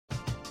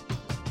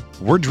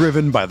We're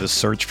driven by the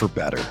search for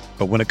better.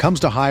 But when it comes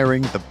to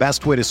hiring, the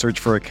best way to search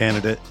for a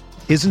candidate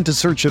isn't to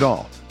search at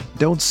all.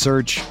 Don't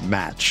search,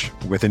 match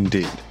with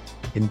Indeed.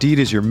 Indeed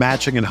is your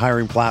matching and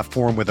hiring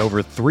platform with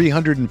over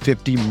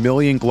 350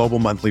 million global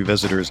monthly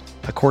visitors,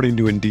 according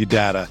to Indeed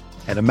data,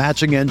 and a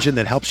matching engine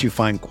that helps you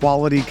find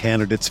quality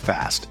candidates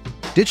fast.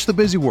 Ditch the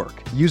busy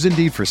work. Use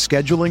Indeed for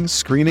scheduling,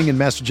 screening, and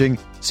messaging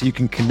so you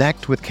can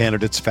connect with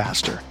candidates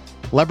faster.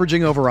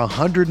 Leveraging over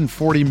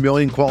 140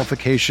 million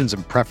qualifications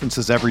and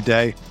preferences every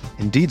day,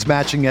 Indeed's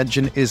matching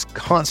engine is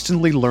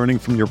constantly learning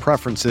from your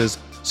preferences,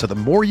 so the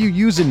more you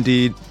use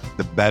Indeed,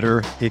 the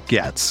better it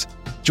gets.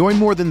 Join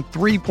more than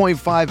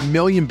 3.5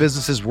 million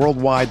businesses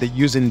worldwide that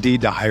use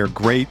Indeed to hire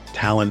great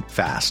talent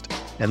fast.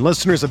 And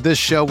listeners of this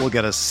show will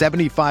get a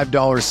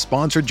 $75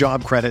 sponsored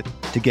job credit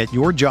to get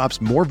your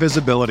jobs more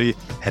visibility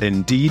at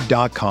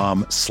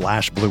Indeed.com/Blue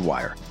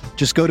Wire.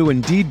 Just go to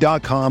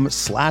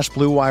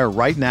Indeed.com/Blue Wire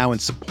right now and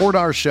support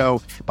our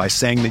show by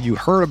saying that you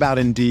heard about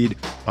Indeed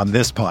on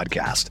this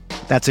podcast.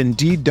 That's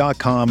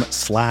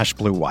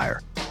Indeed.com/Blue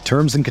Wire.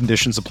 Terms and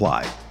conditions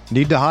apply.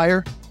 Need to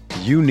hire?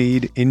 You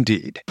need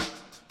Indeed.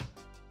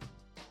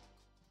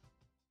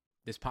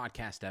 This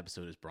podcast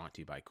episode is brought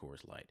to you by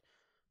Coors Light.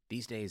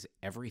 These days,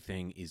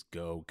 everything is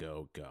go,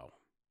 go, go.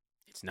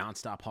 It's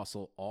nonstop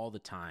hustle all the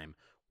time.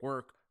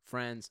 Work,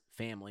 friends,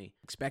 family,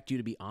 expect you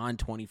to be on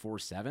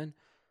 24/7.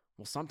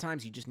 Well,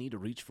 sometimes you just need to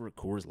reach for a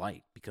Coors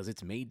Light because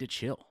it's made to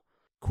chill.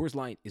 Coors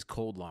Light is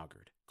cold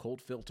lagered,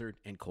 cold filtered,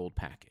 and cold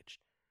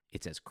packaged.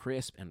 It's as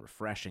crisp and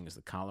refreshing as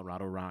the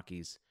Colorado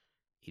Rockies.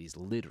 It is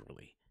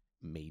literally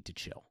made to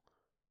chill.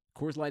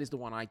 Coors Light is the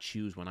one I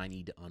choose when I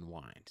need to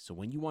unwind. So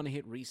when you want to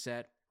hit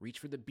reset, reach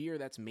for the beer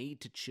that's made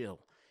to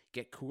chill.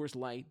 Get Coors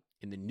Light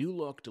in the new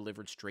look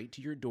delivered straight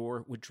to your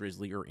door with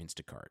Drizzly or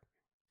Instacart.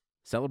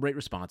 Celebrate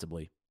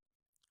responsibly.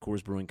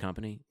 Coors Brewing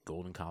Company,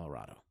 Golden,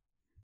 Colorado.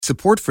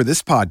 Support for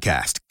this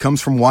podcast comes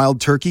from Wild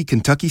Turkey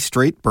Kentucky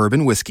Straight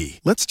Bourbon Whiskey.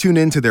 Let's tune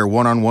in to their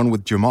one-on-one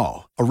with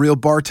Jamal, a real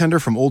bartender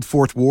from Old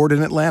Fourth Ward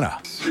in Atlanta.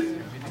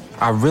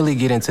 I really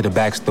get into the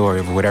backstory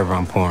of whatever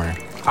I'm pouring,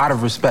 out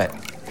of respect.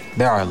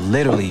 There are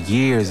literally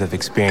years of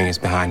experience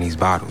behind these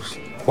bottles.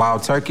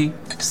 Wild Turkey,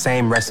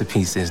 same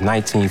recipe since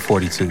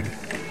 1942.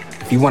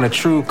 If you want a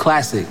true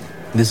classic,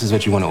 this is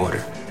what you want to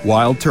order.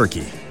 Wild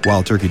Turkey.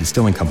 Wild Turkey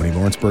Distilling Company,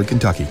 Lawrenceburg,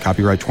 Kentucky.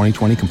 Copyright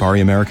 2020,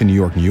 Campari American, New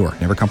York, New York.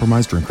 Never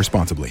compromise, drink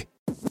responsibly.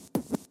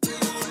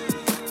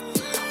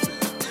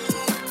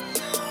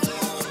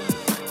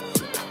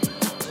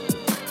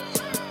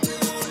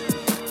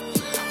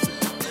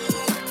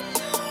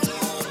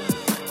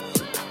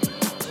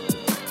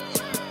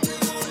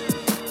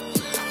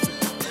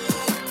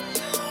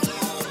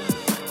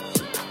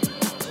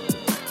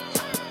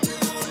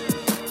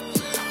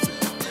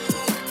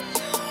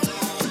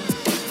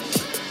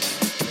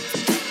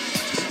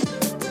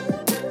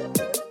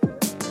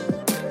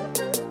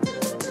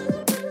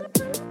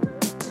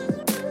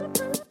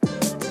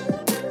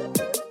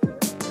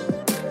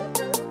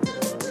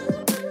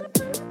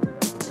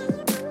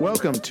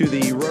 Welcome to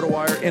the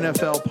RotoWire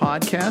NFL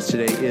podcast.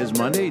 Today is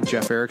Monday.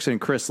 Jeff Erickson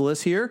and Chris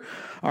Liss here.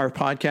 Our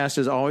podcast,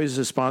 as always,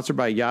 is sponsored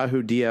by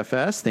Yahoo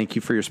DFS. Thank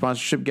you for your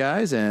sponsorship,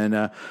 guys. And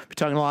we're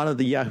talking a lot of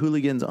the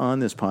Yahooligans on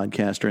this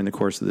podcast during the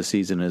course of the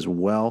season as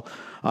well.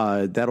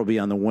 That'll be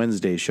on the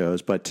Wednesday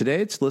shows. But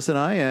today it's Liss and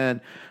I,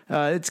 and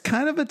it's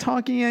kind of a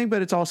talking yang,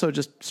 but it's also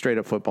just straight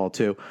up football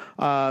too.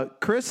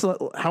 Chris,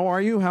 how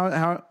are you?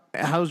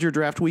 How's your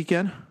draft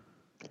weekend?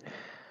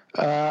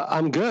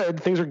 I'm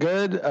good. Things are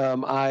good.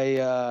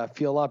 I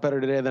feel a lot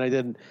better today than I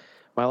did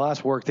my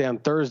last work day on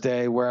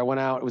Thursday, where I went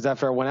out. It was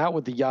after I went out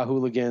with the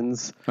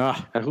Yahooligans.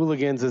 And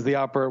hooligans is the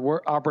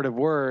operative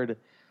word.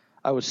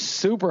 I was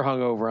super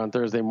hungover on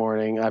Thursday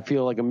morning. I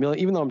feel like $1 million,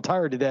 even though I'm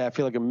tired today, I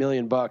feel like $1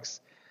 million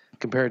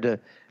compared to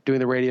doing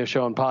the radio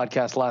show and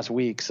podcast last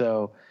week.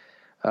 So,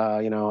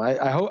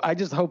 I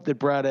just hope that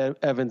Brad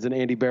Evans and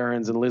Andy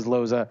Behrens and Liz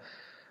Loza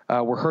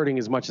were hurting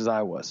as much as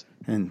I was.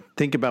 And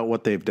think about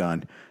what they've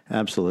done.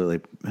 Absolutely.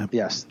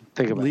 Yes.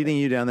 Think about leading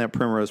you down that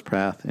primrose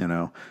path,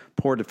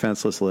 poor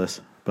defenseless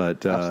Liss,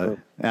 but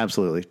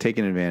absolutely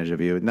taking advantage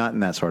of you, not in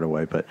that sort of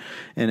way, but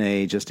in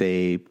a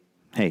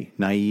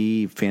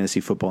naive fantasy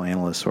football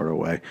analyst sort of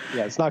way.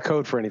 Yeah, it's not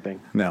code for anything.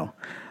 No.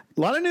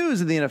 A lot of news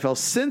in the NFL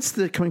since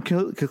the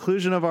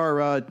conclusion of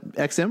our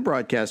XM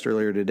broadcast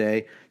earlier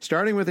today,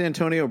 starting with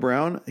Antonio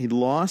Brown. He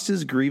lost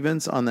his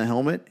grievance on the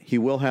helmet. He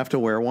will have to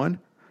wear one.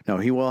 No,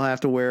 he will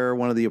have to wear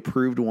one of the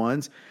approved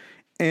ones.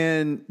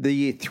 And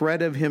the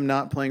threat of him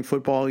not playing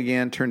football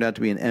again turned out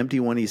to be an empty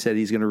one. He said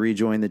he's going to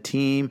rejoin the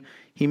team.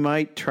 He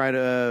might try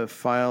to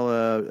file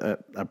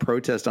a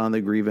protest on the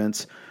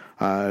grievance,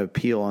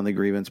 appeal on the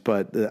grievance,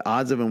 but the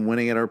odds of him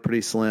winning it are pretty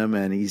slim,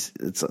 and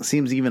it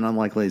seems even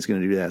unlikely he's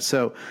going to do that.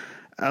 So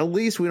at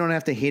least we don't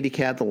have to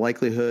handicap the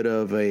likelihood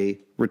of a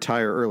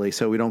retire early,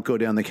 so we don't go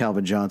down the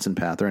Calvin Johnson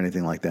path or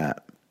anything like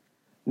that.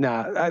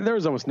 Nah, there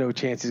was almost no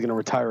chance he's going to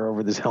retire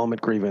over this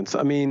helmet grievance.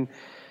 I mean,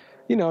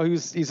 he's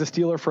a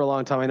Steeler for a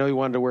long time. I know he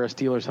wanted to wear a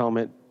Steelers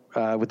helmet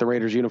with the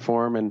Raiders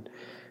uniform, and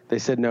they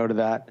said no to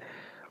that.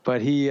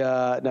 But he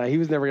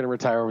was never going to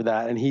retire over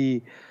that. And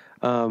he,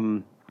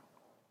 I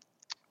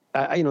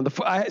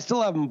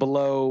still have him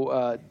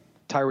below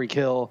Tyreek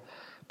Hill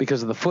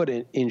because of the foot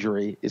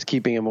injury is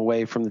keeping him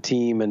away from the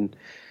team, and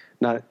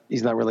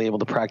he's not really able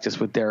to practice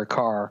with Derek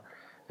Carr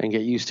and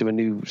get used to a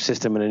new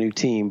system and a new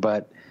team.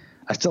 But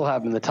I still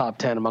have him in the top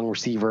 10 among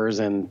receivers,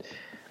 and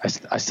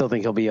I still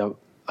think he'll be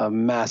a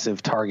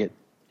massive target.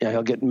 Yeah,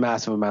 he'll get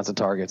massive amounts of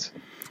targets.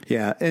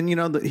 Yeah, and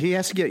he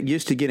has to get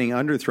used to getting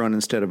underthrown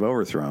instead of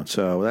overthrown,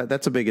 so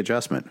that's a big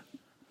adjustment.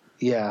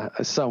 Yeah,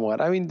 somewhat.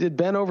 I mean, did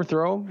Ben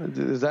overthrow him?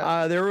 Is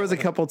that there was a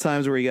couple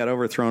times where he got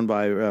overthrown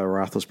by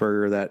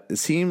Roethlisberger that it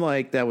seemed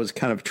like that was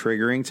kind of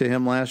triggering to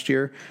him last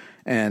year,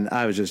 and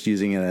I was just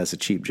using it as a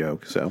cheap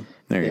joke. So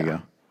there you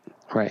go.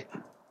 Right.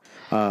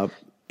 So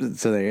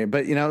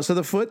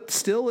the foot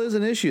still is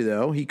an issue,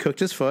 though. He cooked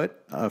his foot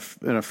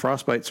in a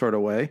frostbite sort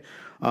of way,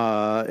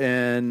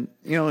 and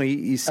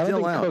he's still I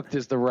don't think out. cooked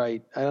is the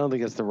right. I don't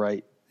think it's the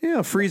right.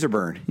 Yeah, freezer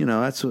burn.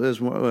 That's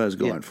what I was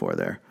going for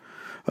there.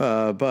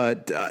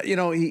 But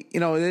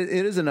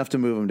it is enough to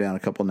move him down a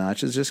couple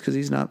notches just because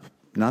he's not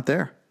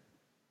there.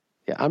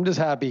 Yeah, I'm just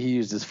happy he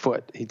used his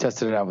foot. He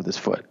tested it out with his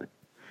foot.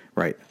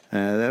 Right.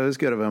 That was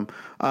good of him.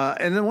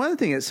 And then one other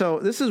thing is, so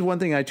this is one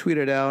thing I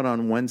tweeted out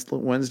on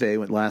Wednesday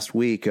last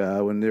week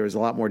when there was a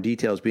lot more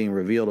details being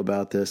revealed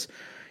about this.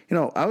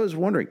 I was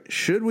wondering,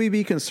 should we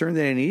be concerned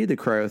that he needed the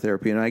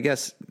cryotherapy? And I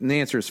guess the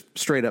answer is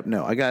straight up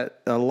no. I got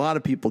a lot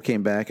of people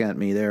came back at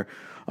me there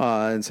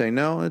and saying,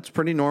 no, it's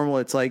pretty normal.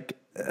 It's like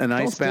an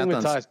ice bath.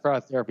 Don't stigmatize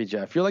cryotherapy,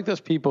 Jeff. You're like those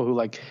people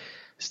who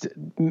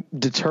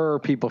deter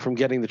people from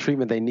getting the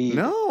treatment they need.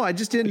 No, I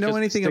just didn't know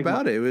anything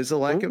about it. It was a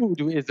lack of.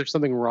 Is there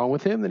something wrong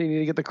with him that he need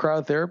to get the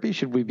cryotherapy?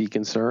 Should we be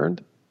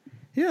concerned?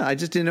 Yeah, I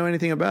just didn't know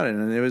anything about it,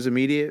 and there was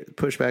immediate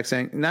pushback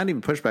saying, not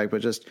even pushback,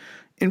 but just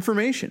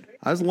information.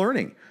 I was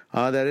learning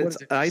that it's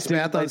ice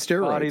bath on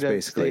steroids, body to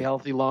basically. Stay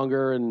healthy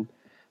longer and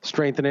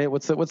strengthen it.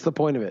 What's the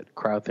point of it?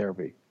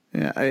 Cryotherapy.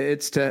 Yeah,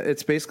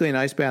 it's basically an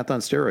ice bath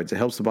on steroids. It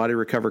helps the body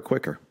recover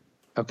quicker.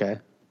 Okay.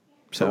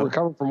 So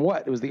recover from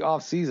what? It was the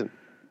off season.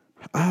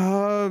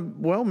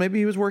 Well, maybe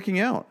he was working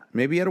out.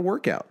 Maybe he had a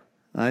workout.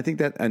 I think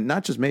that, and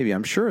not just maybe,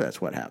 I'm sure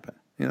that's what happened.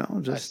 And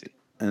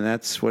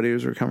that's what he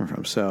was recovering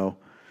from. So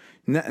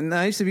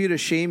nice of you to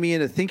shame me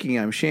into thinking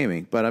I'm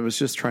shaming, but I was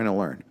just trying to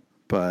learn.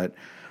 But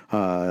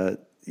so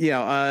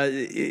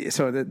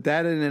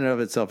that in and of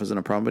itself isn't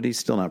a problem, but he's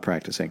still not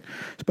practicing.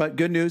 But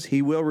good news,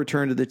 he will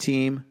return to the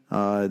team.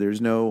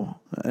 There's no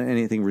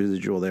anything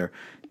residual there.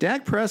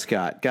 Dak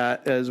Prescott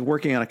is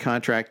working on a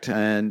contract,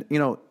 and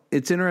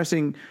it's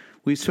interesting.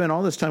 We spent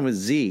all this time with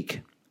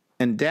Zeke,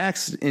 and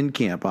Dak's in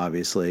camp,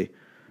 obviously.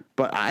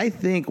 But I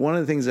think one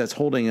of the things that's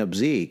holding up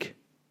Zeke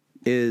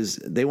is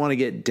they want to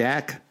get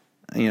Dak,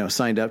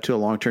 signed up to a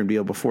long-term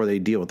deal before they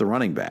deal with the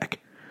running back.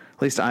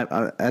 At least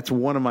that's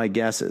one of my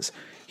guesses.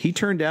 He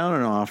turned down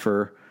an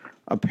offer.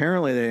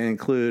 Apparently, they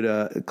included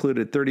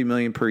 $30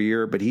 million per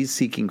year, but he's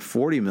seeking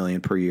 $40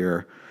 million per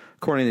year,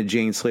 according to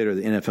Jane Slater of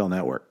the NFL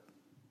Network.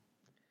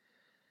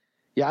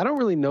 Yeah, I don't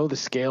really know the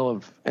scale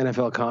of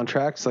NFL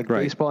contracts. Like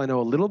baseball, I know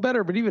a little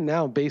better, but even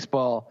now,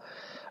 baseball,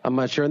 I'm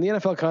not sure. And the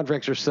NFL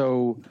contracts are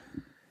so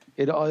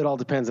it all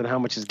depends on how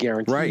much is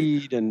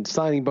guaranteed and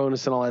signing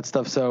bonus and all that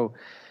stuff. So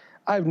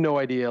I have no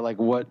idea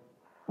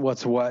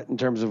what's what in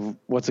terms of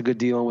what's a good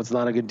deal and what's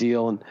not a good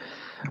deal. And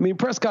I mean,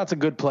 Prescott's a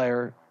good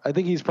player. I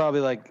think he's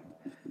probably like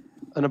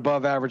an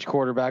above average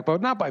quarterback,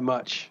 but not by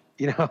much.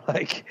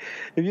 Like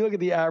if you look at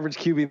the average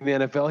QB in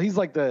the NFL, he's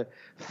like the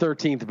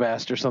 13th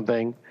best or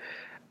something.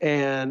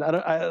 And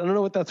I don't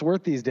know what that's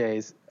worth these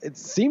days. It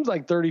seems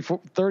like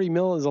 30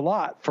 mil is a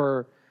lot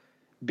for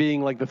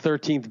being like the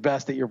 13th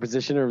best at your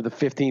position or the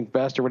 15th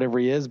best or whatever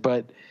he is.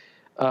 But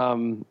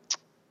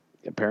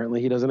apparently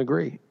he doesn't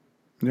agree.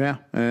 Yeah.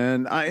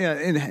 And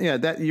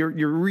that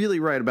you're really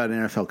right about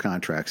NFL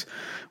contracts,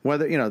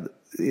 whether,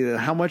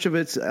 how much of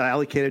it's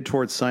allocated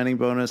towards signing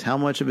bonus, how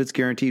much of it's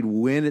guaranteed,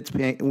 when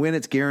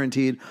it's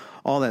guaranteed,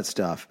 all that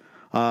stuff.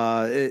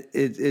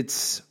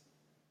 It's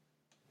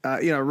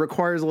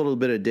requires a little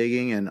bit of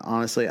digging, and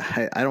honestly,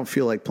 I don't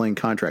feel like playing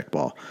contract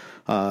ball.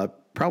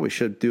 Probably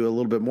should do a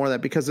little bit more of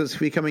that because it's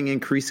becoming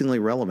increasingly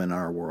relevant in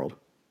our world.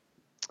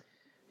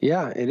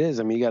 Yeah, it is.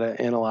 I mean, you got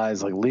to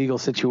analyze like legal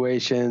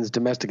situations,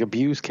 domestic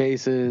abuse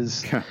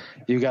cases.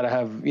 You got to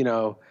have, you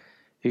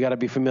got to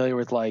be familiar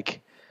with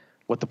like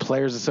what the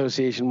Players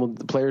Association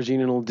the Players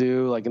Union will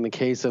do. Like in the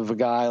case of a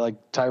guy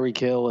like Tyreek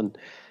Hill, and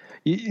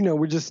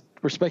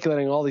we're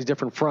speculating all these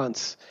different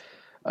fronts.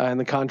 And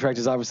the contract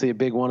is obviously a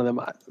big one of them.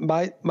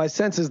 My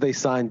sense is they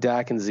signed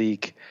Dak and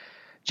Zeke.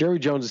 Jerry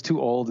Jones is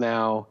too old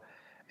now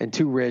and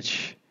too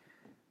rich.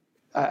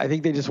 I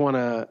think they just want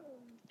to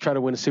try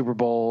to win a Super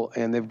Bowl,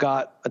 and they've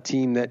got a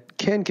team that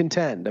can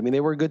contend. I mean,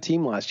 they were a good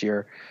team last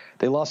year.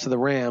 They lost to the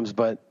Rams,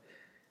 but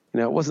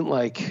it wasn't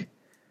like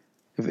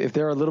if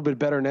they're a little bit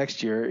better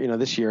next year,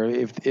 this year,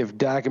 if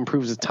Dak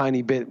improves a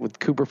tiny bit with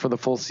Cooper for the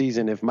full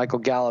season, if Michael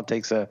Gallup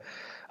takes a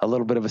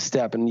little bit of a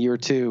step in year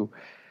two,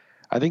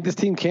 I think this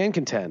team can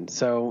contend.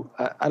 So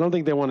I don't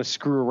think they want to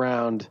screw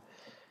around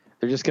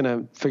they're just going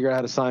to figure out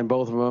how to sign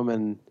both of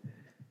them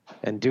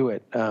and do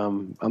it.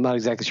 I'm not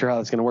exactly sure how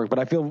that's going to work, but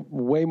I feel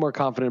way more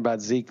confident about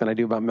Zeke than I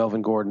do about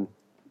Melvin Gordon.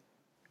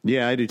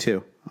 Yeah, I do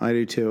too.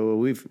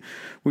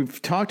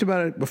 We've talked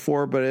about it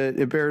before, but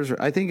it bears.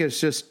 I think it's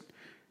just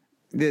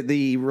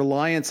the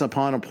reliance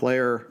upon a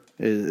player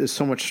is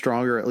so much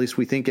stronger. At least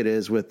we think it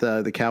is with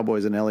the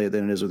Cowboys and Elliott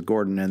than it is with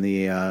Gordon and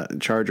the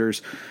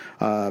Chargers.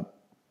 I've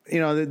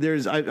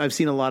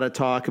seen a lot of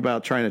talk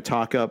about trying to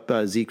talk up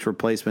Zeke's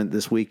replacement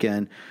this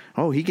weekend.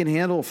 Oh, he can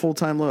handle a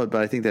full-time load,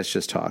 but I think that's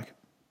just talk.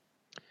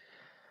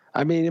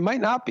 I mean, it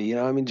might not be.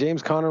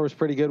 James Conner was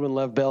pretty good when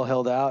Lev Bell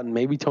held out, and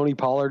maybe Tony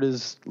Pollard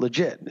is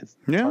legit. It's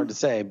hard to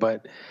say,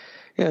 but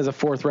as a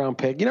 4th-round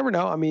pick, you never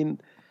know. I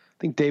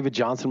think David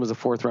Johnson was a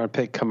 4th-round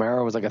pick.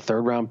 Kamara was like a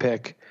 3rd-round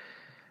pick.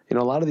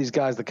 A lot of these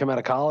guys that come out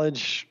of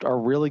college are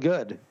really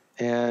good,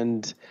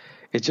 and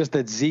it's just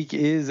that Zeke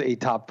is a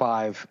top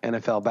 5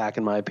 NFL back,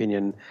 in my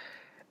opinion,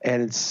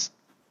 and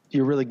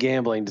you're really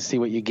gambling to see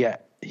what you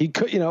get. He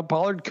could,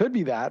 Pollard could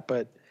be that,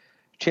 but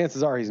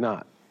chances are he's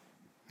not.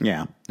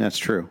 Yeah, that's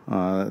true.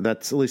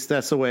 That's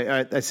the way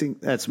I think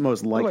that's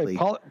most likely.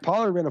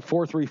 Pollard ran a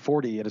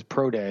 4.340 at his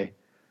pro day.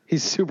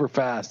 He's super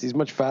fast. He's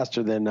much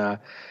faster than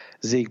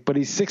Zeke, but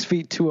he's 6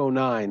 feet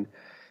 209.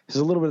 He's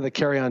a little bit of the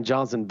Kerryon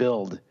Johnson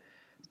build,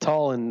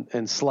 tall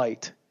and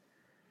slight.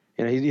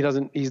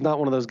 He's not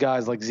one of those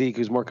guys like Zeke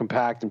who's more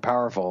compact and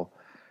powerful.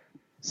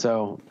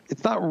 So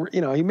it's not,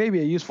 he may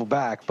be a useful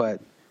back, but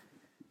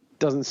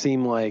doesn't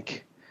seem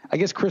like. I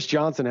guess Chris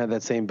Johnson had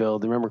that same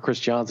build. Remember Chris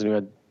Johnson, who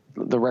had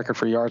the record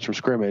for yards from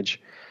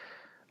scrimmage.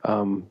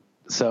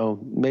 So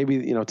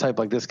maybe, type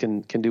like this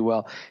can do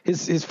well.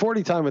 His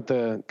 40 time at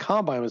the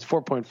combine was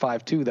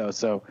 4.52 though.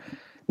 So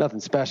nothing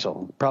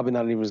special, probably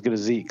not even as good as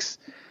Zeke's.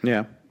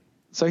 Yeah.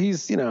 So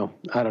he's, I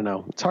don't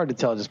know. It's hard to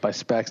tell just by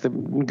specs. There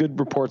have good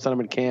reports on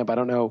him at camp. I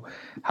don't know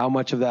how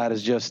much of that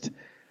is just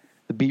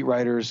the beat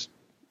writers,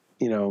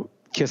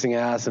 kissing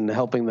ass and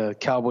helping the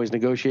Cowboys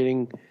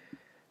negotiating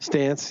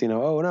stance.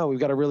 Oh no, we've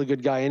got a really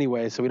good guy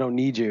anyway, so we don't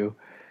need you.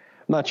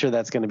 I'm not sure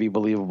that's going to be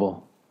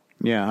believable.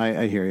 Yeah,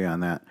 I hear you on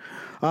that.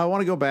 I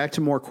want to go back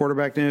to more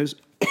quarterback news.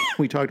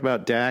 We talked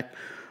about Dak.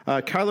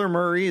 Kyler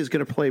Murray is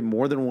going to play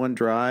more than one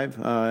drive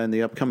in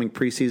the upcoming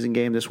preseason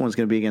game. This one's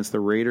going to be against the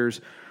Raiders.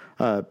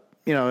 The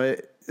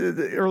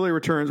early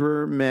returns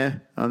were meh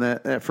on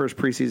that first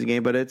preseason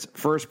game, but it's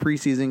first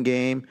preseason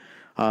game.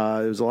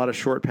 There was a lot of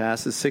short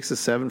passes, 6 of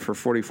 7 for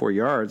 44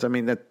 yards.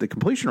 That the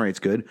completion rate's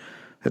good.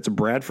 That's a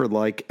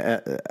Bradford-like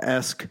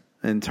esque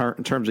in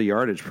terms of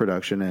yardage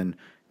production, and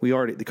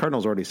the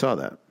Cardinals already saw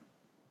that.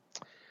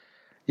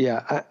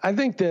 Yeah, I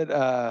think that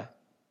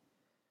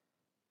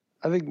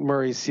I think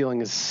Murray's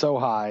ceiling is so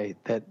high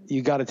that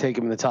you got to take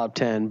him in the top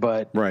 10,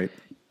 but right.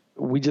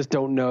 We just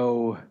don't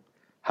know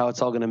how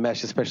it's all going to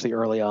mesh, especially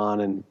early on.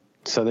 And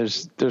so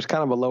there's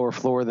kind of a lower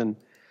floor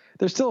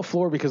there's still a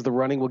floor because the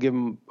running will give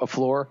him a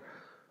floor,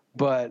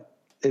 but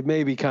it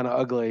may be kind of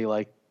ugly,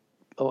 like,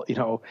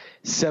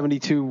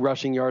 72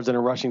 rushing yards and a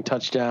rushing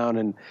touchdown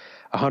and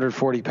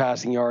 140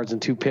 passing yards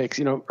and 2 picks.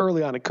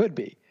 Early on it could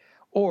be.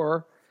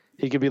 Or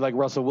he could be like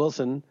Russell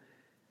Wilson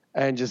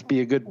and just be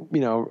a good,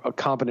 a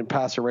competent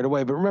passer right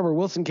away. But remember,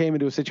 Wilson came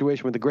into a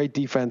situation with a great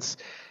defense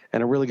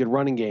and a really good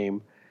running game.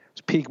 It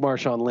was peak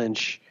Marshawn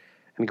Lynch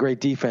and great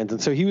defense.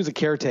 And so he was a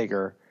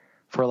caretaker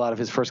for a lot of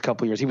his first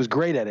couple of years. He was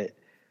great at it,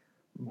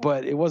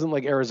 but it wasn't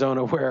like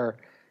Arizona where,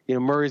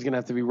 Murray's going to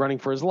have to be running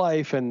for his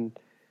life and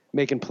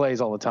making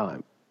plays all the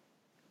time.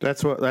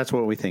 That's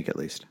what we think, at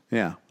least.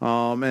 Yeah.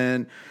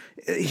 And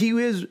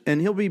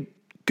he'll be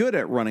good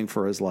at running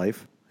for his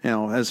life,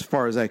 as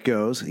far as that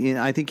goes.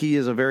 I think he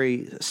is a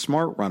very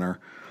smart runner.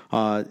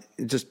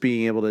 Just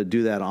being able to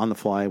do that on the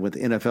fly with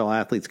NFL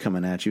athletes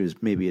coming at you is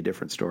maybe a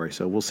different story.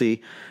 So we'll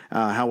see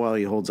how well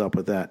he holds up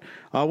with that.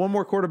 One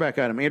more quarterback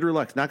item. Andrew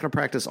Luck's not going to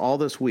practice all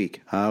this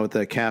week with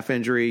the calf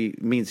injury.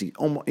 Means he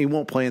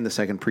won't play in the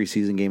second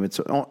preseason game.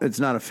 It's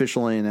not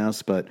officially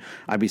announced, but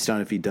I'd be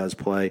stunned if he does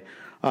play.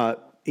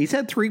 He's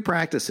had 3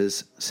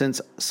 practices since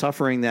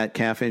suffering that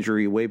calf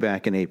injury way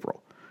back in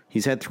April.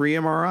 He's had 3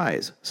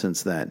 MRIs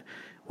since then.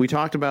 We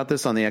talked about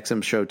this on the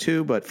XM show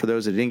too, but for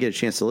those that didn't get a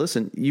chance to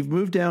listen, you've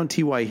moved down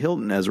T.Y.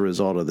 Hilton as a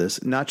result of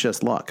this, not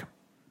just Luck.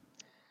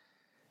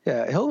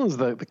 Yeah, Hilton's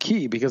the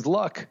key because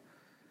Luck,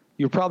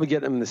 you'll probably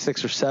get him in the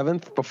 6th or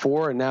 7th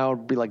before, and now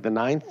it'd be like the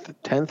 9th,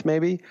 10th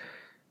maybe,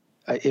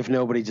 if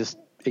nobody just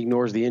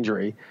ignores the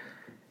injury.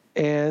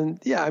 And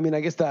yeah, I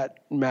guess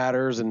that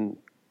matters, and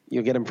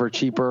you'll get him for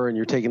cheaper, and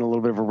you're taking a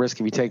little bit of a risk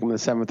if you take him in the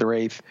 7th or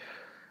 8th,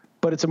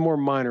 but it's a more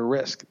minor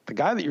risk. The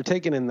guy that you're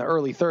taking in the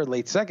early 3rd,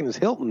 late 2nd is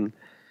Hilton,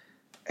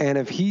 and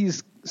if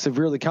he's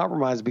severely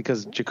compromised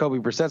because Jacoby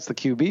Brissett's the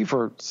QB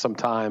for some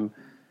time,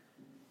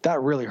 that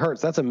really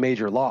hurts. That's a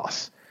major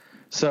loss.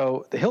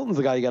 So the Hilton's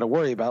the guy you got to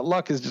worry about.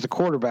 Luck is just a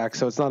quarterback,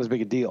 so it's not as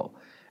big a deal.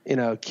 In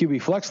a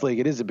QB flex league,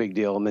 it is a big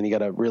deal, and then you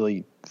got to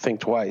really think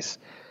twice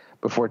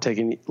before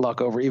taking Luck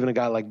over even a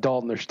guy like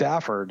Dalton or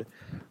Stafford,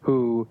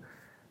 who,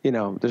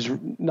 there's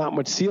not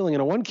much ceiling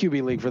in a 1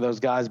 QB league for those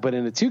guys, but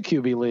in a 2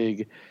 QB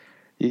league,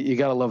 you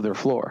got to love their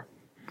floor.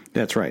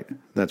 That's right.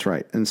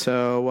 And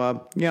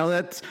so,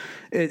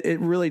 it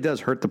really does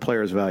hurt the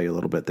player's value a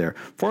little bit there.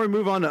 Before we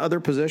move on to other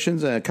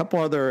positions, a couple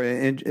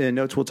other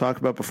notes we'll talk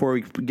about before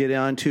we get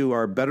on to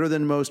our better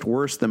than most,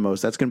 worse than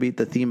most. That's going to be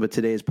the theme of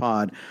today's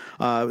pod.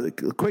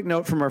 Quick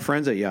note from our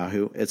friends at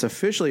Yahoo. It's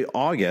officially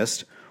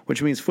August,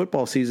 which means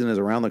football season is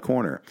around the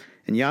corner.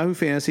 And Yahoo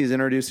Fantasy has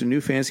introduced a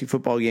new fantasy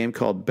football game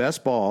called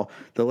Best Ball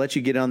that lets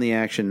you get on the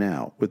action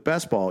now. With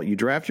Best Ball, you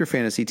draft your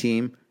fantasy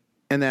team,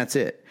 and that's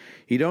it.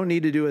 You don't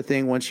need to do a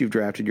thing once you've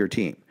drafted your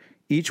team.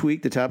 Each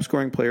week, the top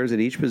scoring players at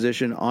each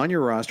position on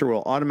your roster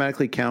will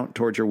automatically count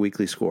towards your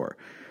weekly score.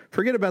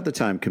 Forget about the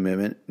time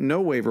commitment,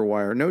 no waiver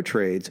wire, no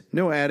trades,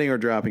 no adding or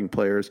dropping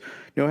players,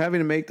 no having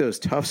to make those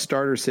tough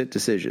starter-sit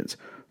decisions.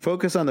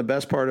 Focus on the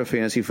best part of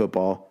fantasy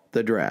football,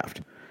 the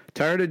draft.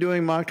 Tired of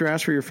doing mock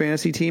drafts for your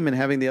fantasy team and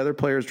having the other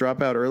players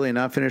drop out early and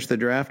not finish the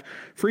draft?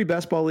 Free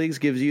Best Ball Leagues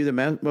gives you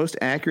the most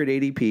accurate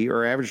ADP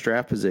or average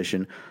draft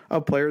position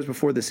of players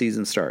before the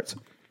season starts.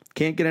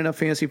 Can't get enough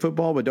fantasy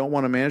football but don't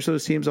want to manage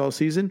those teams all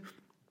season?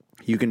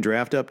 You can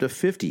draft up to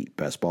 50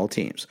 Best Ball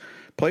teams.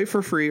 Play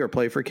for free or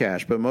play for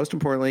cash, but most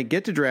importantly,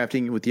 get to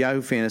drafting with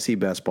Yahoo Fantasy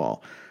Best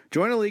Ball.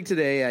 Join a league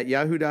today at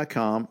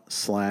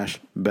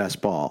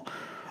yahoo.com/bestball.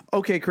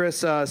 Okay, Chris,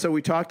 so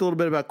we talked a little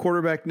bit about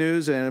quarterback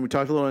news, and we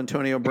talked a little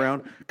Antonio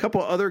Brown. A couple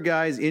other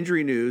guys'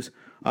 injury news.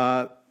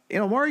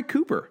 Amari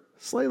Cooper,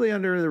 slightly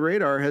under the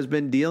radar, has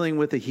been dealing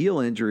with a heel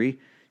injury.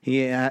 He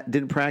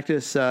didn't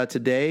practice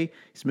today.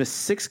 He's missed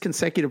 6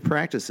 consecutive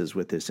practices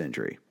with this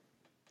injury.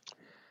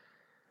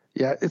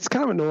 Yeah, it's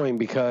kind of annoying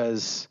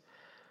because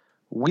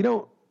we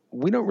don't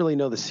really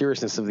know the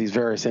seriousness of these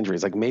various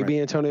injuries. Like maybe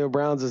right. Antonio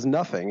Brown's is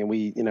nothing, and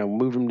we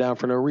moved him down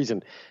for no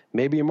reason.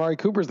 Maybe Amari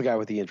Cooper's the guy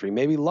with the injury.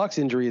 Maybe Luck's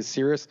injury is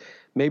serious.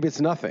 Maybe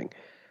it's nothing.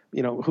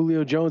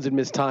 Julio Jones had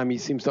missed time. He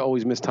seems to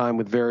always miss time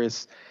with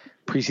various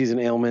preseason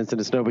ailments,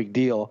 and it's no big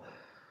deal.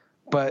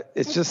 But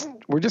it's just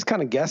we're just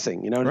kind of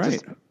guessing, right.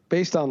 Just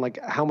based on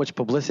like how much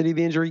publicity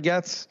the injury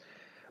gets.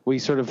 We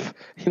sort of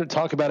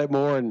talk about it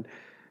more and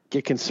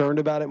get concerned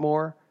about it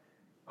more.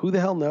 Who the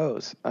hell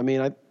knows? I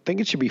mean, I think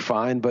it should be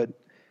fine, but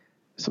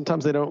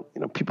sometimes they don't,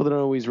 people don't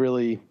always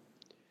really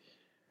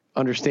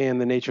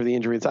understand the nature of the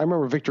injury. I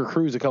remember Victor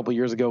Cruz a couple of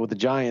years ago with the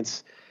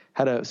Giants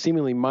had a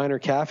seemingly minor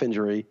calf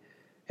injury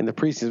in the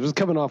preseason. It was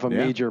coming off a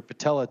major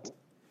patella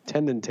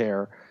tendon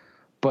tear,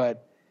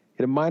 but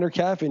he had a minor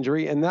calf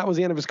injury, and that was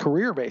the end of his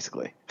career,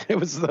 basically. He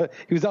was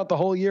out the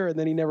whole year, and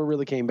then he never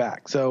really came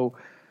back. So,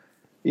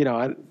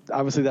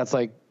 obviously that's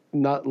like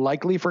not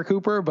likely for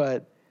Cooper,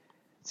 but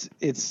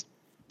it's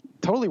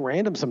totally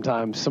random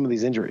sometimes, some of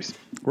these injuries.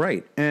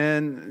 Right.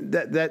 And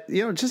that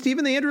just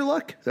even the Andrew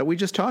Luck that we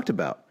just talked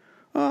about.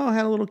 Oh,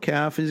 had a little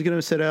calf. He's going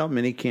to sit out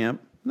mini camp.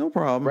 No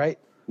problem. Right.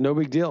 No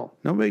big deal.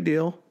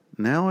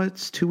 Now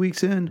it's 2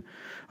 weeks in.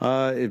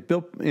 It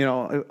built,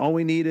 all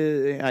we need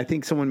is, I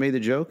think someone made the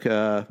joke,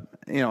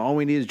 all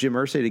we need is Jim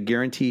Irsay to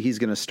guarantee he's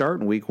going to start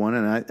in week 1,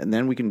 and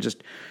then we can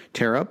just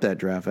tear up that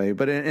draft.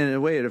 But in a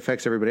way, it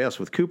affects everybody else.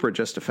 With Cooper, it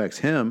just affects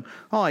him.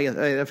 Oh, yeah,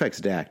 it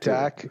affects Dak, too.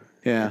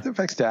 Yeah. It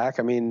affects Dak.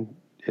 I mean,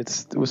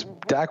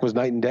 Dak was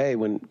night and day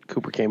when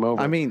Cooper came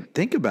over. I mean,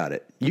 think about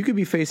it. You could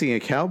be facing a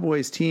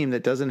Cowboys team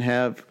that doesn't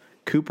have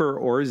Cooper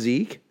or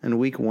Zeke in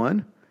week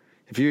 1.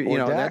 If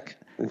Dak.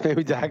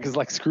 Maybe Dak is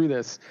like, screw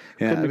this.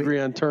 Couldn't agree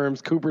on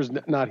terms. Cooper's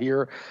not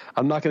here.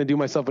 I'm not going to do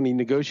myself any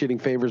negotiating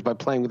favors by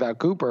playing without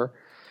Cooper.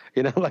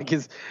 The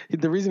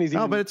reason he's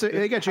even. Oh, but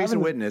they got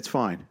Jason Witten. It's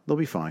fine. They'll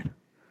be fine.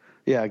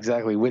 Yeah,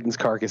 exactly. Witten's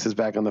carcass is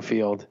back on the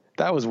field.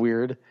 That was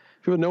weird.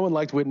 No one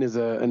liked Witten as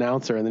an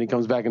announcer, and then he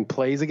comes back and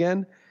plays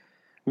again. I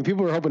mean,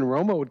 people were hoping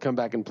Romo would come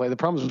back and play. The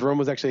problem is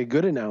Romo's actually a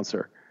good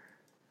announcer.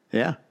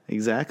 Yeah,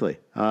 exactly.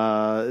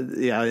 That's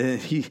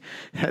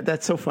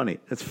so funny.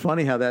 It's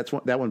funny how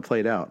that one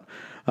played out.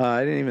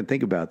 I didn't even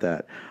think about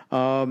that.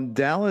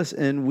 Dallas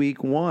in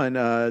week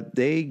 1,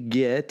 they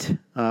get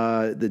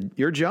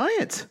your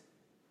Giants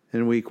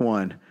in week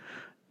 1.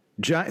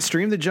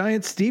 Stream the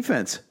Giants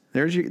defense.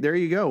 There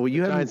you go. Well,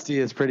 Giants D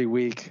is pretty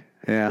weak.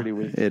 Yeah, pretty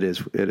weak. It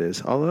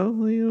is. Although,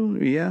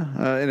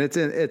 and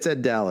it's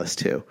at Dallas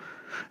too.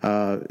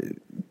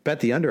 Bet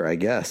the under, I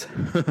guess.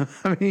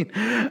 I mean,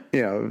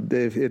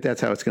 if that's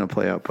how it's going to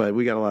play out, but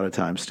we got a lot of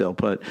time still.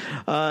 But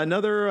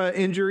another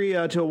injury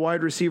to a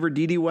wide receiver,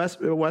 D.D.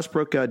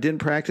 Westbrook, didn't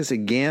practice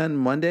again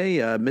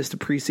Monday, missed a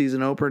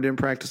preseason opener, didn't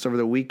practice over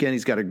the weekend.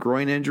 He's got a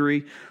groin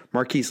injury.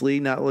 Marquise Lee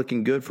not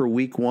looking good for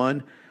week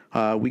 1.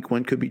 Week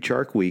 1 could be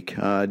Chark week.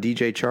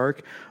 DJ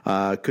Chark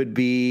could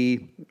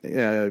be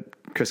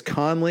Chris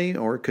Conley,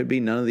 or it could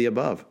be none of the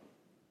above.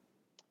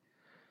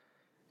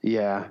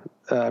 Yeah.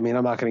 I mean,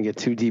 I'm not going to get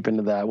too deep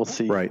into that. We'll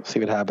see. Right. See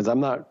what happens.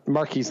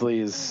 Marquise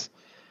Lee is,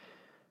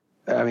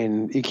 I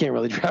mean, you can't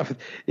really draft.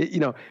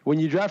 When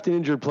you draft an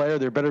injured player,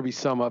 there better be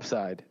some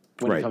upside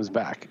when he comes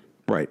back.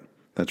 Right.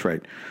 That's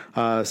right.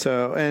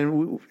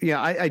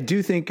 I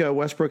do think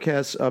Westbrook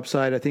has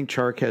upside. I think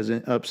Chark has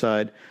an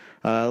upside.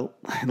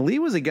 Lee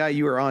was a guy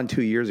you were on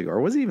 2 years ago, or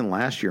was it even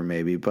last year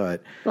maybe?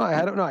 But no,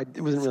 I don't know. I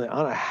wasn't really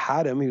on. I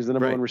had him. He was the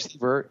number one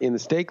receiver in the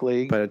stake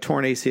league. But a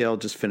torn ACL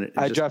just finished.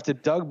 I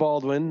drafted Doug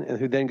Baldwin,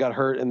 who then got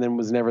hurt and then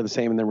was never the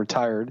same and then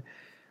retired.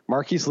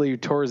 Marquise Lee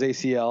tore his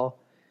ACL,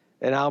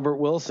 and Albert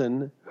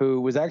Wilson,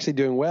 who was actually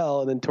doing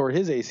well and then tore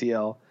his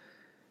ACL.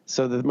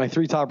 So my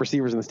 3 top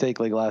receivers in the stake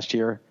league last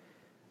year,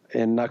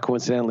 and not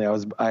coincidentally,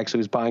 I actually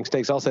was buying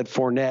stakes. I also had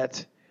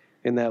Fournette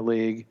in that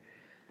league.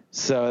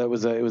 So it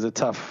was a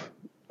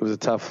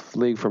tough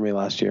league for me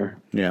last year.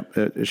 Yeah,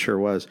 it sure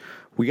was.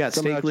 We got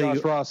somehow stake league.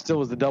 Josh Ross still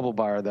was the double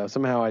buyer though.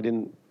 Somehow I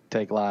didn't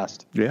take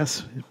last.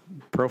 Yes,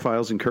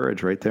 profiles and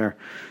courage right there.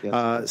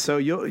 Yes. So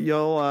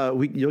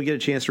you'll get a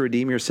chance to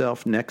redeem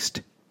yourself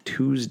next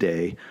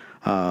Tuesday,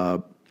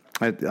 the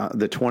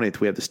 20th.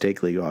 We have the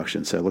stake league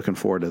auction, so looking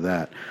forward to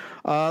that.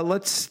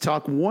 Let's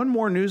talk one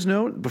more news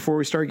note before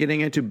we start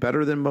getting into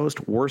better than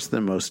most, worse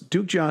than most.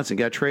 Duke Johnson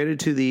got traded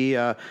to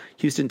the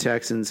Houston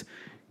Texans.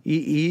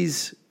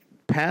 He's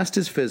past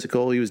his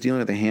physical. He was dealing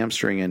with a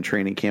hamstring in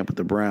training camp with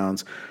the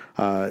Browns.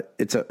 I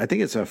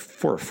think it's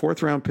for a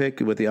 4th round pick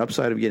with the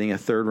upside of getting a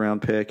 3rd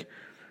round pick.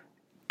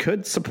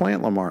 Could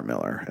supplant Lamar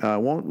Miller.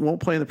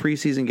 Won't play in the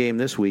preseason game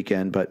this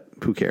weekend, but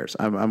who cares?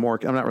 I'm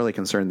not really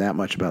concerned that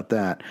much about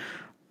that.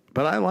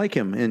 But I like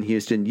him in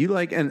Houston.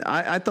 And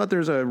I thought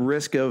there's a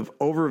risk of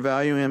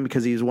overvaluing him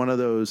because he's one of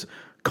those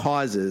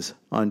causes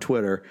on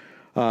Twitter,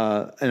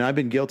 and I've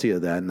been guilty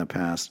of that in the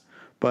past.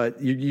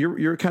 But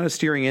you're kind of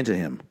steering into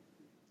him.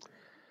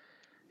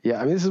 Yeah,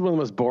 I mean, this is one of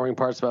the most boring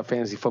parts about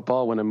fantasy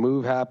football, when a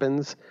move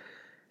happens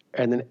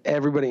and then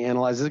everybody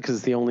analyzes it because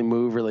it's the only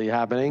move really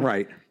happening.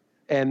 Right.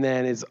 And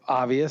then it's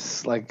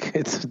obvious, like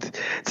it's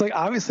like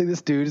obviously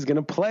this dude is going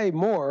to play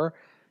more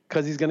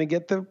because he's going to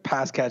get the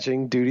pass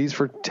catching duties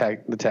for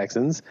the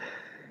Texans.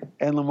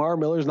 And Lamar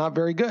Miller's not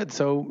very good.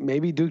 So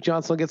maybe Duke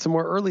Johnson will get some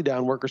more early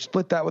down work or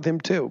split that with him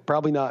too.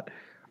 Probably not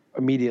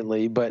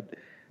immediately, but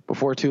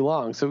before too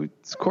long. So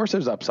of course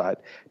there's upside.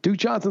 Duke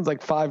Johnson's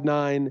like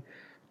 5'9",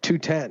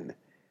 210.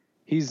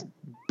 He's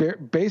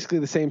basically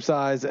the same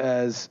size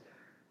as,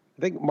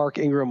 I think Mark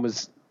Ingram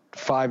was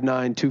 5'9",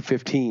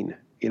 215.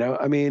 You know,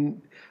 I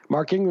mean,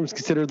 Mark Ingram's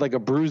considered like a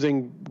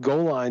bruising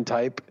goal line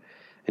type,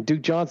 and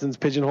Duke Johnson's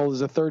pigeonholed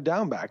as a 3rd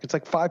down back. It's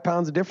like 5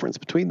 pounds of difference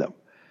between them.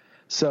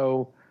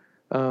 So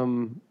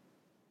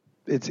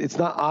it's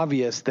not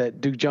obvious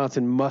that Duke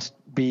Johnson must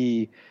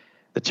be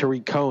the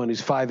Tariq Cohen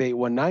who's 5'8",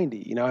 190.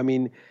 You know, I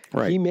mean,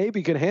 He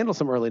maybe could handle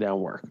some early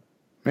down work.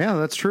 Yeah,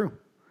 that's true.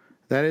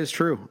 That is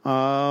true.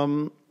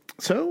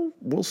 So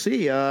we'll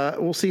see.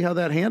 We'll see how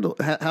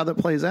that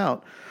plays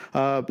out.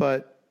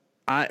 But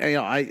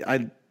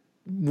I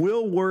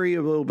will worry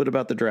a little bit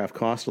about the draft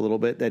cost a little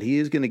bit, that he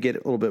is going to get a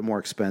little bit more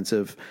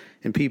expensive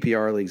in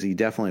PPR leagues. He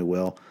definitely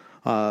will.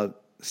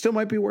 Still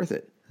might be worth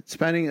it.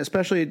 Spending,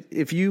 especially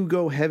if you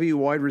go heavy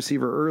wide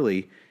receiver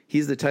early,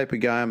 he's the type of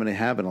guy I'm going to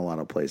have in a lot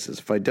of places.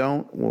 If I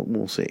don't,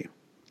 we'll see.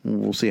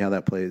 We'll see how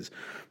that plays.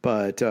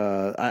 But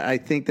I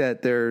think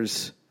that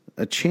there's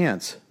a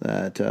chance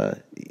that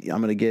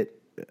I'm going to get.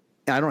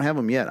 I don't have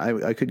him yet.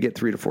 I could get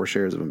 3 to 4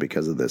 shares of him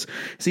because of this.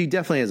 So he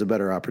definitely has a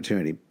better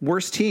opportunity.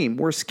 Worse team,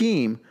 worse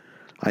scheme,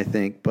 I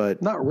think,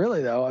 but not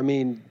really though. I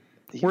mean,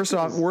 worse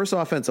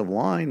offensive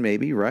line,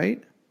 maybe,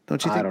 right?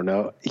 Don't you think? I don't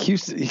know.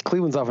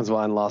 Cleveland's offensive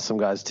line lost some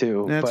guys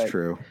too. That's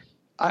true.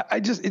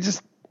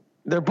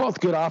 They're both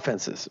good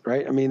offenses,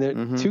 right? I mean,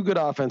 they're 2 good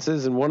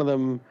offenses, and one of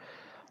them,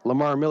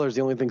 Lamar Miller, is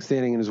the only thing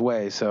standing in his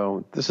way.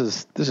 So this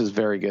is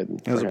very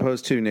good. As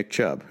opposed to Nick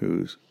Chubb,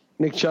 and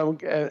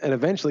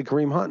eventually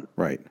Kareem Hunt.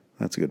 Right.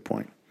 That's a good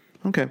point.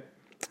 Okay.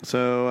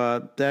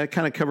 So that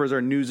kind of covers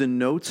our news and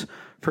notes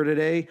for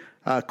today.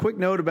 Quick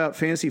note about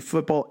Fantasy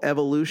Football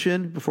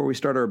Evolution before we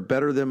start our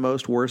better than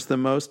most, worse than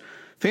most.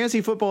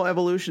 Fantasy Football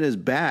Evolution is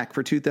back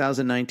for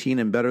 2019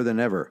 and better than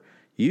ever.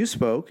 You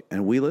spoke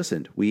and we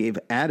listened. We've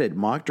added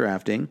mock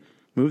drafting,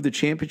 moved the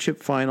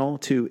championship final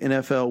to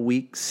NFL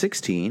Week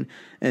 16,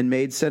 and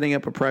made setting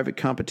up a private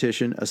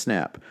competition a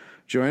snap.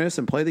 Join us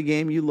and play the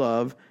game you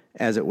love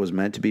as it was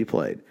meant to be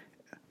played.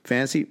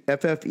 Fantasy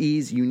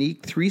FFE's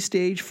unique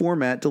 3-stage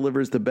format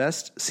delivers the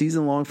best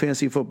season-long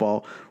fantasy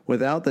football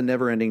without the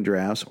never-ending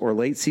drafts or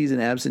late-season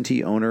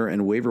absentee owner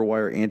and waiver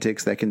wire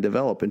antics that can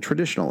develop in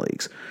traditional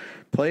leagues.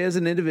 Play as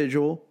an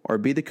individual or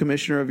be the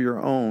commissioner of your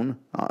own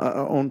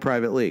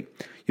private league.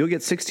 You'll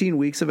get 16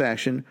 weeks of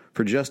action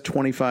for just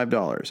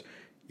 $25.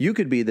 You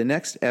could be the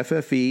next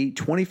FFE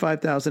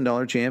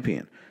 $25,000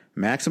 champion.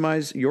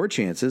 Maximize your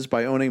chances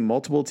by owning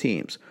multiple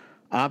teams.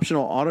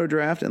 Optional auto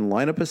draft and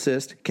lineup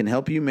assist can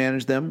help you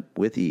manage them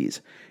with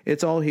ease.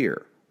 It's all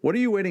here. What are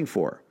you waiting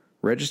for?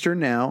 Register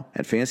now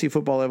at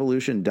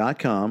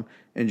fantasyfootballevolution.com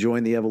and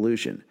join the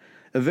evolution.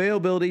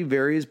 Availability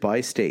varies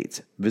by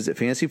states. Visit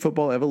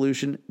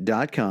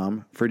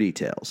fantasyfootballevolution.com for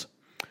details.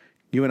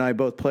 You and I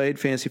both played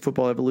Fantasy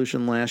Football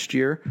Evolution last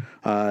year.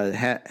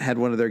 Had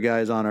one of their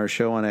guys on our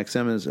show on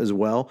XM as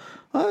well.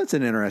 It's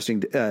an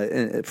interesting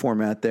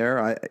format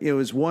there. It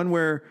was one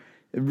where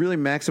it really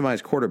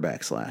maximized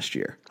quarterbacks last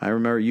year. I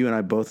remember you and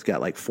I both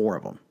got like 4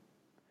 of them.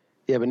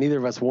 Yeah, but neither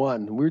of us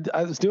won.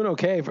 I was doing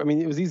okay.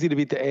 It was easy to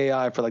beat the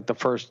AI for like the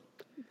first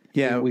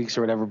 8 weeks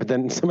or whatever, but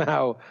then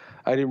somehow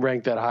I didn't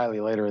rank that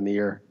highly later in the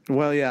year.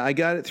 Well, yeah, I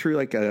got it through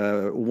like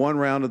one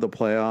round of the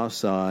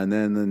playoffs, and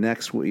then the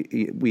next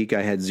week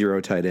I had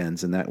 0 tight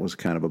ends, and that was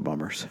kind of a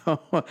bummer.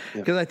 So,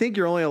 because I think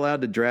you're only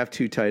allowed to draft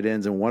 2 tight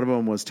ends, and one of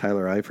them was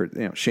Tyler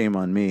Eifert. Shame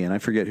on me, and I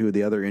forget who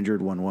the other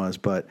injured one was,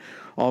 but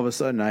all of a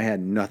sudden I had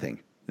nothing.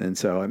 And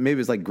so maybe it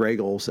was like Greg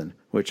Olsen,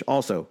 which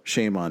also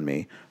shame on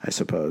me, I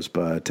suppose.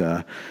 But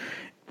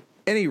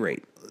any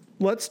rate,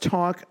 let's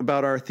talk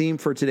about our theme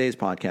for today's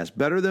podcast.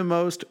 Better than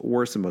most,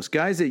 worse than most.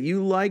 Guys that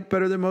you like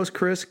better than most,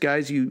 Chris.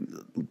 Guys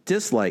you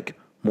dislike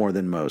more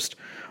than most.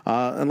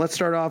 And let's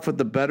start off with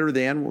the better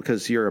than,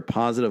 because you're a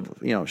positive,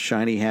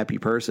 shiny, happy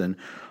person.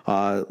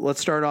 Let's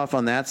start off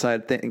on that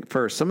side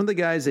first. Some of the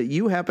guys that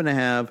you happen to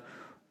have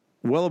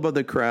well above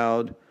the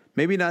crowd.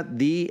 Maybe not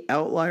the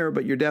outlier,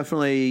 but you're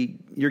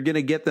going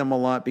to get them a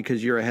lot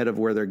because you're ahead of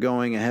where they're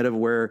going, ahead of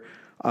where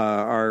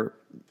our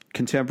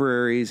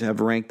contemporaries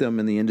have ranked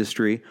them in the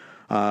industry.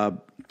 I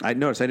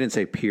noticed I didn't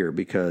say peer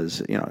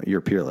because,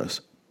 you're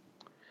peerless.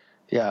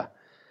 Yeah.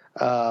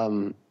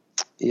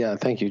 Yeah.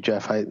 Thank you,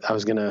 Jeff. I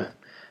was going to,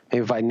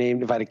 maybe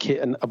if I had a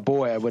kid, a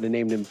boy, I would have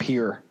named him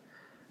Peer.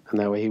 And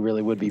that way he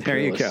really would be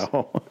peerless. There you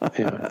go.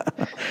 Yeah.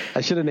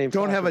 I should have named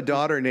Don't Sasha. have a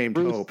daughter named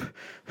Ruth, Hope.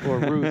 Or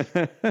Ruth.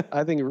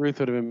 I think Ruth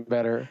would have been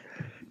better.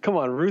 Come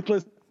on,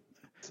 Ruthless.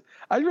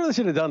 I really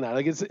should have done that.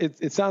 Like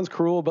it sounds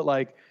cruel, but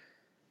like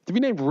to be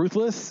named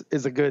Ruthless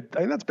is I think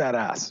that's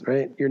badass,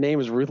 right? Your name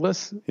is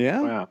Ruthless.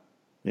 Yeah. Wow.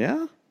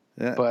 Yeah.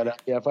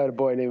 But if I had a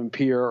boy named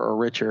Pierre or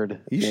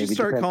Richard, you should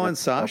start calling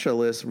Sasha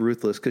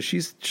Ruthless because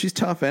she's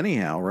tough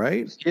anyhow,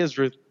 right? She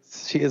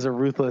is a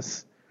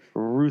ruthless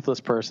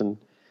person.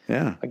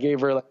 Yeah. I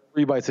gave her like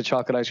 3 bites of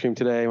chocolate ice cream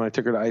today. When I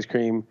took her to ice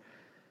cream,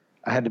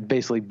 I had to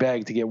basically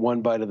beg to get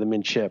 1 bite of the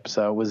mint chip.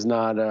 So it was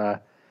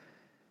not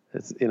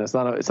it's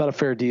not a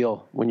fair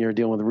deal when you're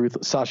dealing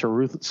with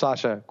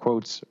Sasha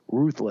quotes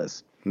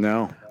ruthless.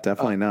 No,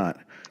 definitely not.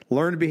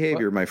 Learned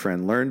behavior, my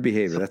friend. Learned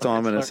behavior. That's all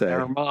I'm going to say.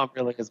 Her mom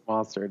really is a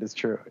monster. It is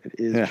true. It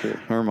is true.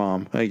 Her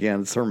mom.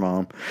 Again, it's her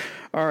mom.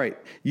 All right.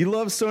 You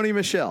love Sony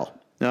Michel.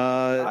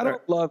 I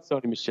don't love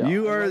Sony Michel.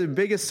 You are the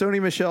biggest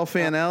Sony Michel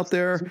fan out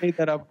there. Just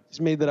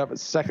made that up a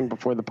second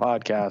before the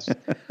podcast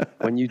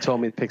when you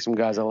told me to pick some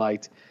guys I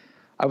liked.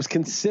 I was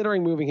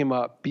considering moving him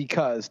up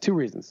because 2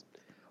 reasons.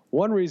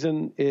 One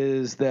reason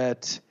is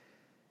that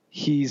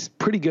he's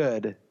pretty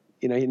good,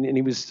 and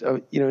he was,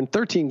 in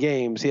 13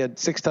 games, he had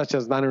 6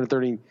 touchdowns,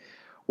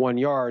 931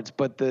 yards,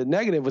 but the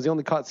negative was he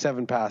only caught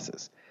 7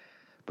 passes.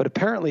 But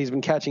apparently he's been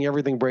catching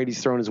everything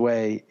Brady's thrown his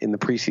way in the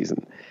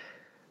preseason.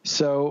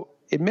 So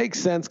it makes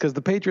sense because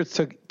the Patriots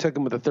took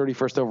him with the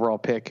 31st overall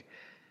pick,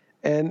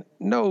 and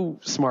no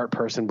smart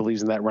person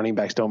believes in that running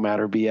backs don't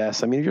matter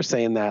BS. I mean, if you're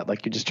saying that,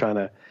 like you're just trying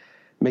to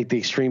make the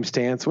extreme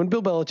stance. When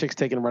Bill Belichick's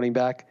taking a running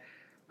back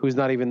who's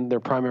not even their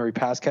primary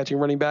pass-catching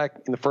running back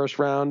in the first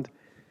round,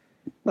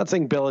 I'm not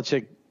saying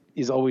Belichick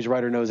is always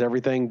right or knows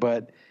everything,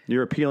 but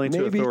you're appealing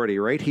to authority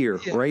right here,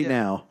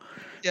 now.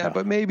 Yeah,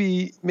 but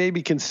maybe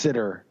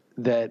consider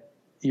that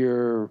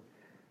your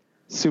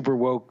super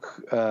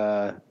woke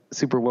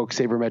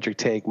sabermetric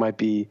take might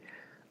be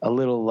a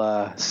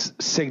little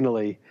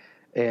signally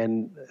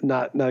and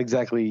not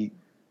exactly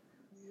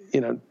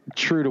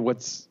true to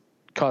what's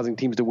causing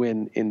teams to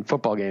win in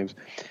football games.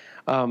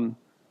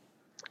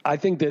 I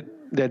think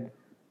that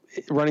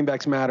running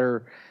backs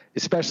matter,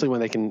 especially when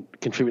they can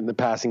contribute in the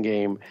passing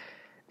game.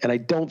 And I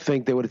don't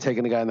think they would have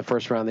taken a guy in the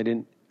first round they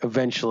didn't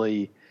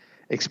eventually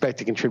expect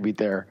to contribute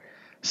there.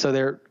 So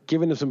they're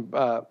giving him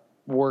some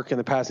work in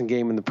the passing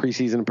game in the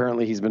preseason.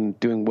 Apparently he's been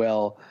doing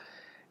well.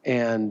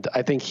 And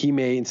I think he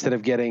may, instead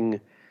of getting,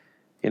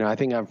 I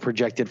think I've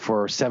projected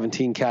for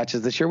 17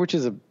 catches this year, which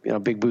is a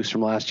big boost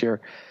from last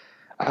year.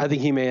 I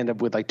think he may end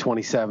up with like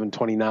 27,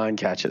 29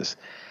 catches.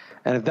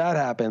 And if that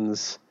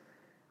happens,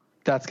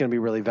 that's going to be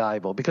really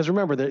valuable. Because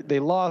remember, they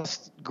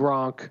lost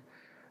Gronk.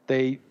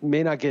 They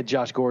may not get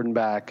Josh Gordon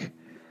back.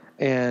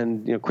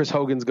 And, Chris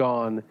Hogan's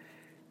gone.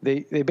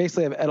 They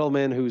basically have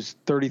Edelman, who's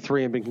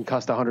 33 and been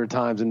concussed 100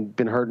 times and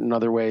been hurt in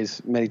other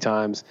ways many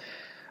times.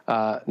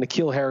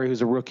 N'Keal Harry,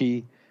 who's a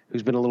rookie,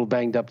 who's been a little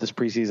banged up this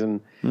preseason.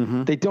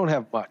 Mm-hmm. They don't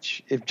have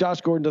much. If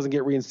Josh Gordon doesn't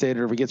get reinstated,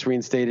 or if he gets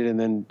reinstated and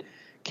then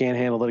can't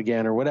handle it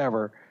again or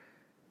whatever,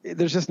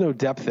 there's just no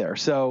depth there.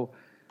 So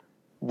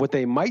what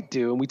they might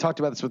do, and we talked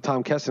about this with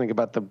Tom Kessenich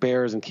about the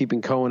Bears and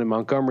keeping Cohen and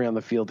Montgomery on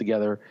the field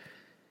together,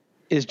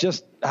 is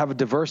just have a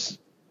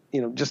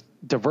just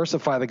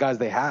diversify the guys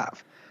they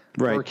have.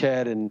 Right.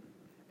 Burkhead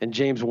and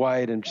James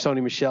White and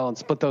Sony Michel, and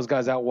split those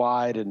guys out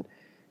wide and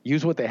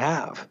use what they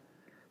have.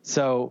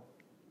 So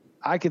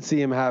I could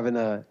see him having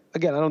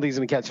again, I don't think he's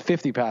going to catch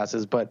 50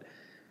 passes, but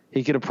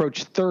he could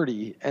approach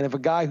 30. And if a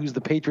guy who's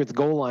the Patriots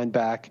goal line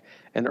back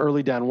and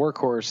early down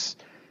workhorse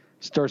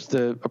starts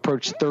to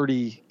approach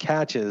 30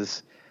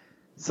 catches,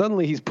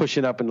 suddenly he's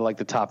pushing up into like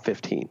the top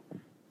 15.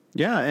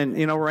 Yeah, and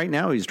right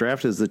now he's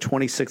drafted as the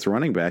 26th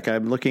running back.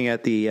 I'm looking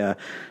at the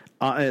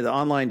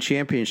online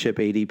championship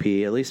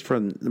ADP, at least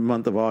from the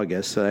month of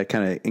August. So that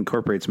kind of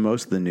incorporates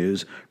most of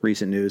the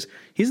recent news.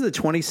 He's the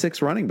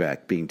 26th running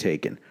back being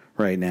taken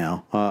right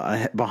now,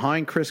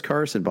 behind Chris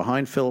Carson,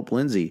 behind Phillip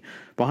Lindsay,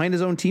 behind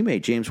his own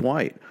teammate James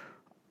White.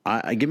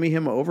 Give me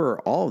him over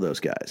all of those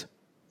guys.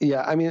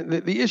 Yeah, I mean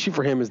the issue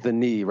for him is the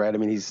knee, right? I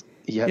mean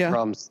he had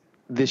problems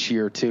this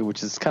year too,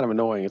 which is kind of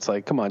annoying. It's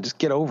like, come on, just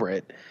get over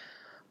it.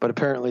 But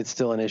apparently it's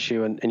still an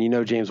issue,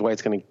 and James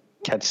White's going to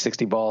catch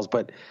 60 balls.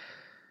 But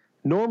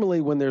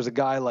normally when there's a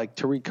guy like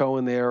Tariq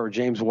Cohen there or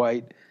James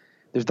White,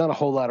 there's not a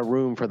whole lot of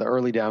room for the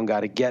early down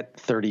guy to get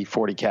 30,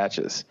 40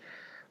 catches.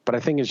 But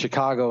I think in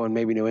Chicago and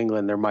maybe New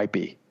England there might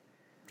be,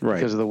 right,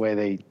 because of the way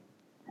they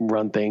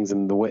run things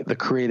and the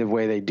creative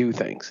way they do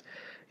things.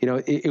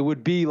 It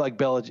would be like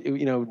Belichick.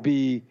 It would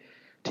be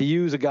to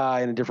use a guy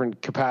in a different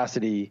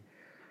capacity.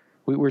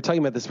 We were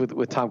talking about this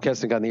with Tom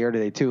Kesnick on the air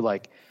today too.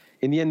 Like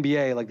in the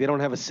NBA, like they don't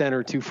have a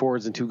center, 2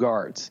 forwards, and 2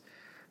 guards.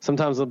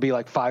 Sometimes there'll be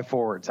like 5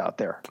 forwards out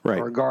there, right,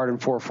 or a guard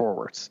and 4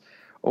 forwards,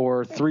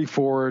 or 3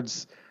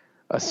 forwards,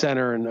 a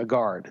center, and a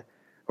guard,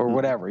 or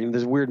whatever.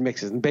 There's weird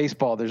mixes. In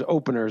baseball, there's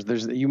openers.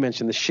 You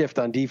mentioned the shift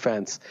on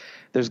defense.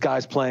 There's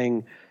guys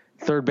playing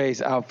third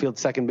base, outfield,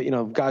 second,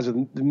 but guys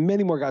with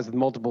many more guys with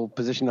multiple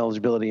position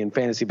eligibility in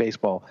fantasy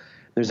baseball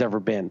there's ever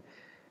been.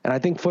 And I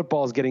think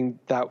football is getting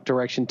that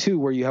direction too,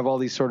 where you have all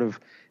these sort of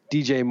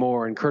DJ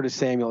Moore and Curtis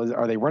Samuel.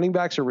 Are they running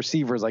backs or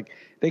receivers? Like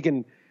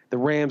the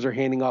Rams are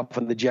handing off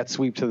on the jet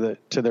sweep to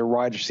their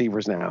wide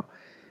receivers now.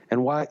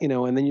 And why,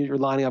 and then you're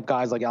lining up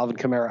guys like Alvin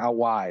Kamara out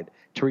wide,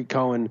 Tariq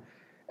Cohen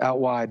out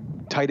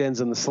wide, tight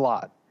ends in the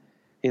slot.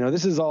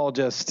 This is all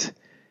just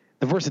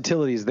the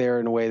versatility is there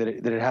in a way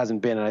that it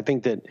hasn't been. And I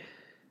think that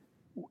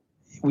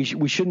we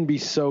shouldn't be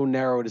so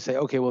narrow to say,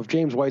 okay, well, if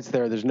James White's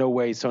there, there's no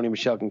way Sony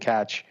Michel can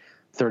catch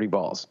 30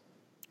 balls.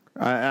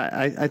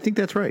 I think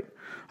that's right.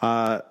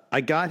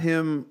 I got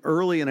him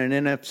early in an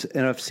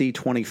NFC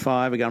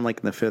 25. I got him like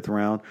in the 5th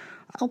round.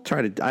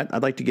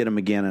 I'd like to get him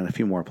again in a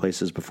few more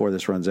places before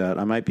this runs out.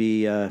 I might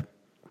be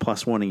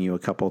plus oneing you a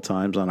couple of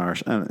times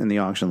in the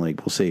auction league.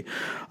 We'll see.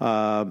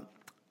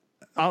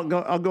 I'll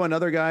go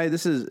another guy.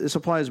 This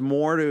applies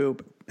more to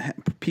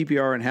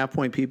PPR and half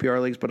point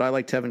PPR leagues, but I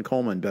like Tevin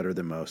Coleman better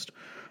than most.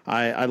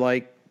 I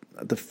like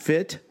the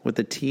fit with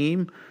the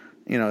team.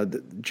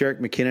 Jerick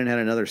McKinnon had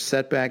another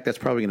setback. That's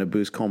probably going to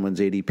boost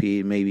Coleman's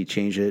ADP, maybe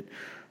change it.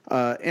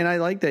 And I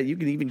like that you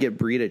can even get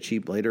Breida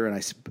cheap later.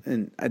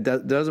 And it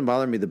doesn't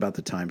bother me about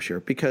the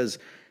timeshare because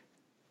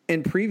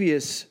in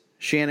previous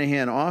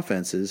Shanahan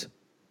offenses,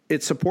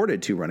 it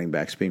supported 2 running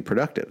backs being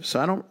productive.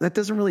 So that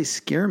doesn't really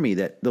scare me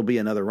that there'll be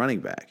another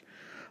running back.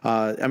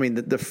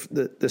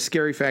 The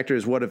scary factor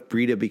is what if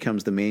Breida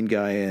becomes the main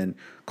guy and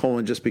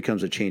Coleman just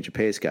becomes a change of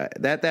pace guy.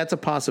 That's a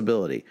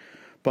possibility.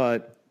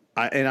 But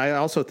I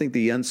also think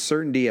the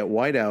uncertainty at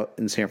wideout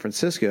in San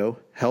Francisco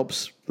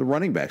helps the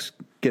running backs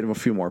get them a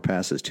few more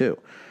passes too.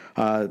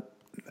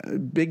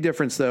 Big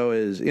difference though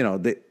is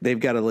they've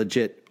got a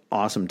legit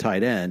awesome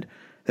tight end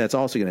that's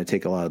also going to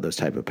take a lot of those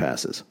type of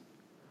passes.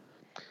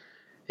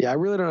 Yeah, I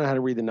really don't know how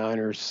to read the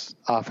Niners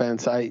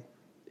offense. I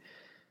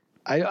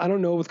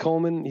don't know with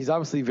Coleman. He's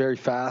obviously very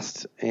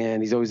fast,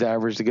 and he's always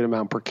averaged a good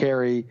amount per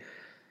carry.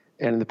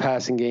 And in the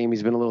passing game,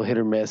 he's been a little hit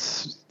or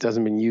miss.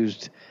 Doesn't been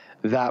used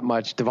that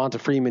much. Devonta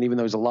Freeman, even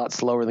though he's a lot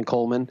slower than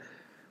Coleman,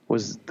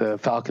 was the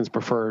Falcons'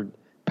 preferred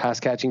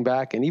pass-catching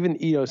back. And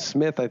even Ito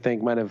Smith, I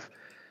think, might have,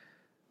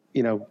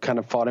 kind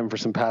of fought him for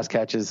some pass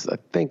catches, I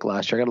think,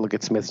 last year. I got to look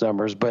at Smith's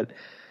numbers. But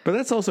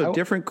that's also a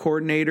different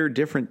coordinator,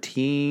 different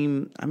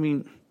team. I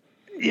mean...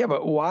 Yeah,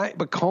 but why?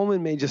 But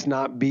Coleman may just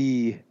not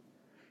be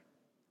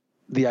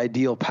the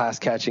ideal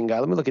pass-catching guy.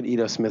 Let me look at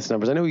Ito Smith's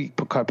numbers. I know he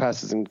caught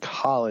passes in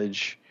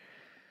college.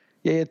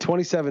 Yeah, he had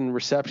 27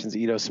 receptions,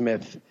 Ito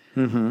Smith,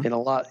 in a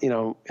lot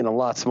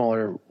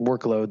smaller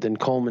workload than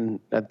Coleman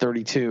at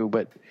 32,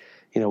 but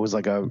was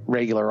like a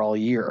regular all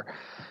year.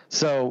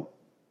 So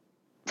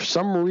for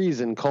some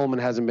reason, Coleman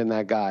hasn't been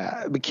that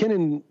guy.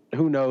 McKinnon,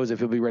 who knows if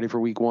he'll be ready for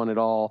week 1 at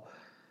all,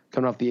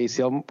 coming off the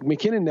ACL.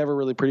 McKinnon never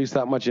really produced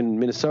that much in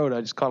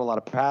Minnesota. Just caught a lot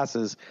of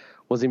passes,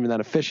 wasn't even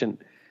that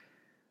efficient.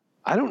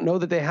 I don't know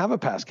that they have a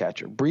pass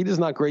catcher. Breida's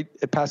not great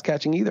at pass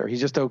catching either. He's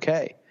just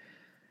okay.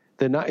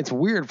 It's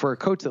weird for a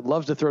coach that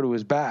loves to throw to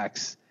his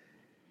backs.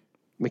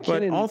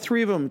 McKinnon, but all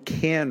 3 of them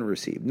can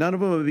receive. None of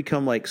them have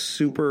become like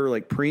super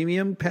like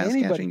premium pass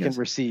catching. Anybody can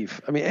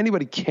receive. I mean,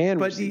 anybody can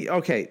receive.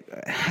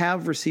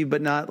 Have received,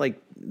 but not like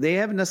they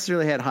haven't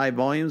necessarily had high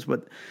volumes,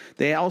 but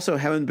they also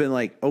haven't been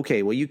like,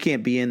 okay, well, you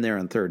can't be in there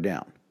on 3rd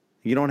down.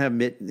 You don't have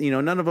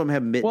none of them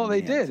have mitten. Well,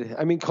 they hands. did.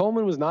 I mean,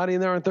 Coleman was not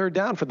in there on 3rd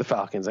down for the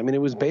Falcons. I mean,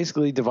 it was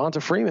basically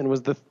Devonta Freeman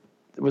was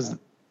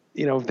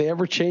if they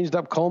ever changed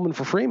up Coleman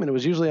for Freeman, it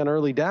was usually on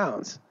early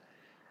downs.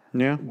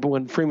 Yeah. But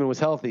when Freeman was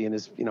healthy and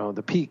his,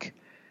 the peak,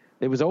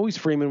 it was always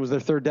Freeman was their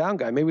 3rd down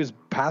guy. Maybe it was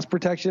pass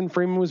protection.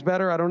 Freeman was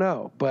better. I don't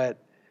know,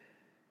 but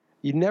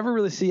you never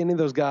really see any of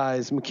those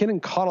guys.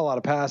 McKinnon caught a lot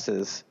of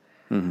passes,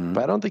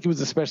 but I don't think he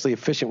was especially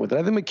efficient with it.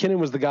 I think McKinnon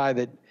was the guy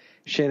that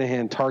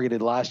Shanahan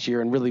targeted last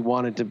year and really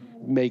wanted to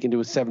make into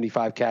a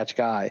 75 catch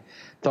guy.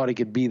 Thought he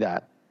could be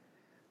that.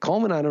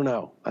 Coleman, I don't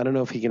know. I don't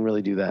know if he can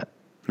really do that.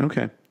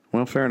 Okay.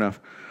 Well, fair enough.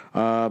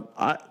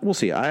 We'll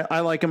see. I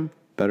like him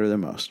better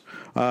than most.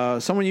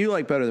 Someone you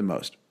like better than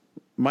most.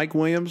 Mike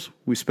Williams.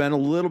 We spent a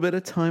little bit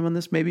of time on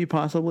this, maybe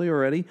possibly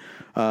already.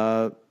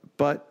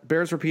 But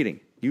bears repeating.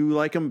 You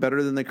like him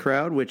better than the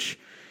crowd, which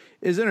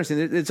is interesting.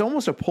 It's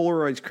almost a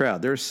polarized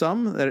crowd. There's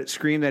some that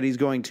scream that he's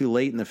going too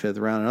late in the fifth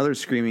round, and others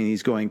screaming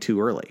he's going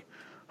too early.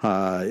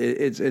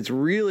 It's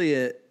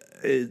really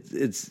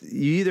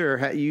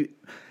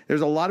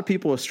there's a lot of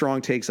people with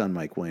strong takes on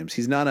Mike Williams.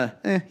 He's not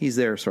he's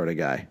there sort of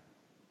guy.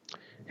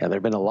 Yeah, there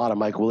have been a lot of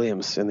Mike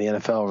Williams in the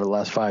NFL over the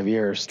last 5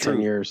 years,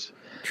 10 years.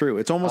 True.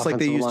 It's almost like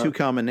they use two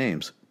common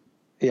names.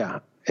 Yeah,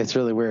 it's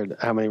really weird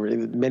how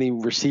many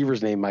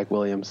receivers named Mike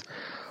Williams.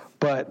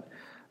 But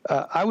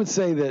I would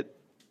say that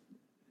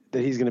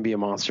he's going to be a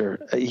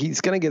monster.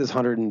 He's going to get his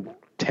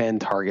 110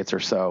 targets or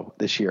so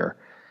this year.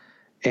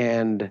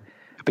 And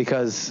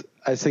because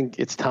I think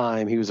it's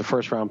time, he was a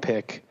first-round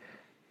pick,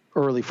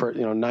 early for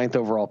 9th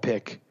overall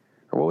pick.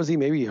 Or what was he?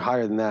 Maybe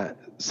higher than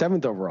that.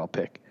 7th overall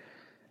pick.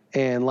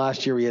 And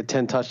last year he had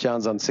 10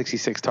 touchdowns on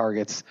 66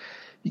 targets.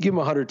 You give him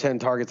 110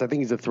 targets, I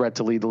think he's a threat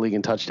to lead the league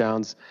in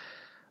touchdowns.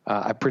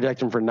 I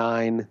predict him for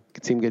 9.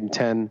 Could see him getting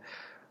 10.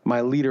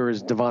 My leader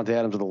is Devontae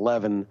Adams with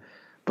 11,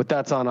 but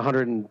that's on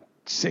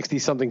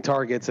 160-something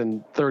targets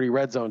and 30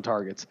 red zone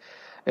targets.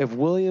 If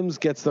Williams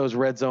gets those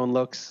red zone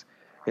looks,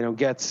 he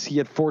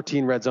had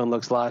 14 red zone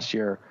looks last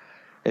year.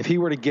 If he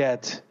were to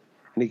get,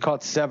 and he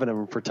caught 7 of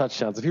them for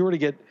touchdowns, if he were to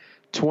get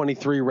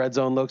 23 red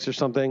zone looks or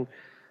something,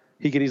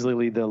 he could easily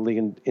lead the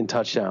league in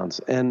touchdowns.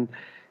 And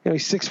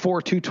he's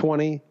 6'4",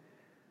 220.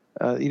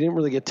 He didn't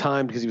really get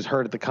time because he was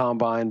hurt at the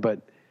combine,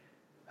 but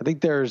I think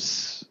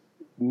there's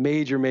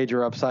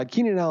major upside.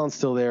 Keenan Allen's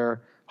still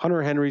there.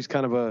 Hunter Henry's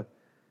kind of a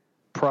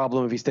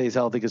problem if he stays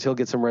healthy because he'll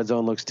get some red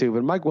zone looks too.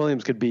 But Mike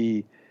Williams could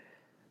be,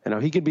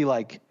 he could be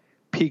like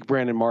peak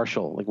Brandon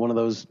Marshall, like one of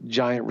those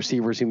giant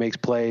receivers who makes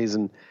plays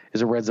and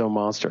is a red zone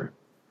monster.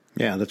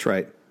 Yeah, that's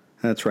right.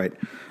 That's right.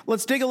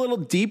 Let's dig a little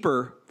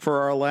deeper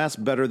for our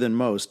last better than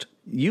most.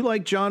 You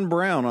like John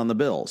Brown on the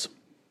Bills.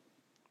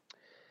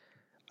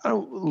 I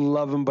don't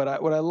love him,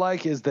 but what I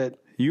like is that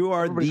you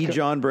are the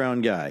John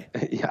Brown guy.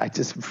 Yeah, I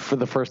just, for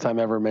the first time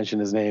ever,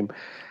 mentioned his name.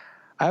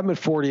 I have him at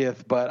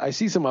 40th, but I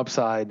see some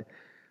upside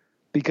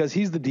because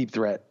he's the deep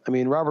threat. I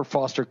mean, Robert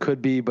Foster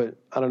could be, but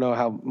I don't know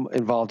how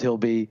involved he'll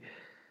be.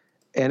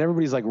 And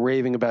everybody's like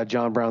raving about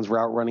John Brown's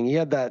route running. He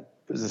had that,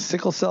 it was a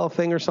sickle cell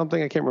thing or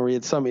something. I can't remember. He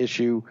had some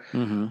issue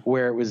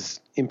where it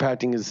was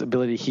impacting his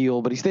ability to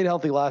heal, but he stayed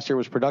healthy last year,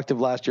 was productive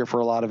last year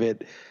for a lot of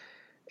it.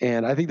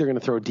 And I think they're going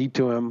to throw deep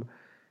to him.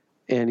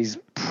 And he's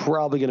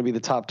probably going to be the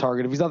top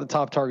target. If he's not the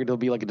top target, he'll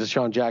be like a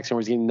Deshaun Jackson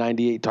where he's getting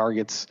 98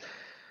 targets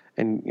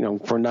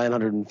and, for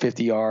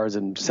 950 yards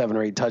and 7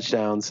 or 8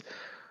 touchdowns.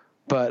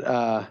 But,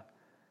 I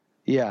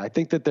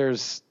think that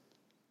there's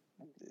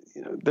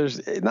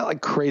not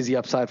like crazy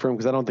upside for him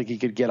because I don't think he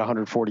could get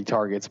 140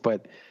 targets.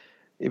 But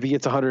if he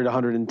gets 100,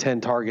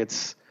 110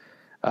 targets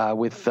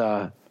with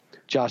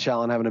Josh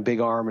Allen having a big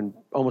arm and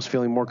almost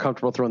feeling more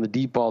comfortable throwing the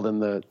deep ball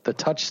than the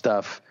touch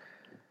stuff,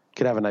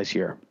 could have a nice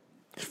year.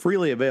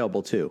 Freely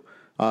available too.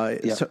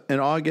 So in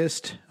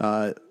August,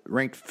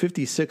 ranked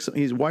 56.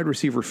 He's wide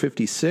receiver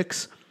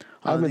 56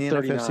 on the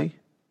NFFC.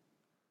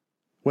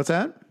 What's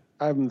that?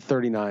 I have him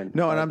 39.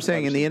 No, and I'm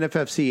saying in the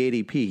NFFC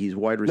ADP, he's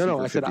wide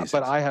receiver 56.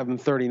 But I have him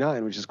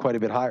 39, which is quite a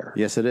bit higher.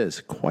 Yes, it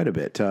is. Quite a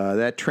bit.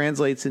 That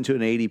translates into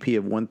an ADP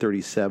of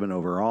 137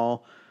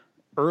 overall.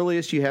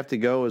 Earliest you have to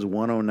go is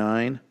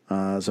 109.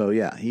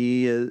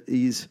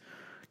 He's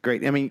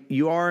great. I mean,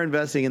 you are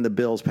investing in the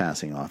Bills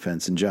passing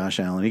offense and Josh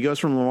Allen. He goes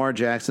from Lamar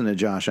Jackson to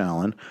Josh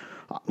Allen.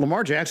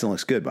 Lamar Jackson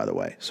looks good, by the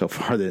way, so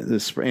far.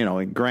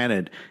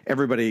 Granted,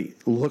 everybody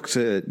looks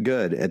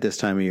good at this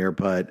time of year,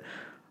 but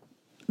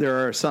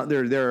there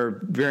are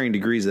varying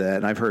degrees of that,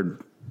 and I've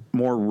heard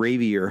more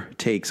ravier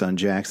takes on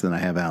Jackson than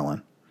I have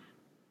Allen.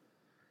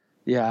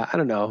 Yeah, I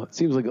don't know. It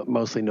seems like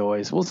mostly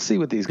noise. We'll see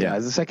with these guys. Yeah.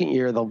 The second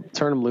year, they'll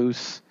turn them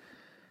loose.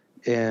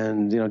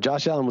 And,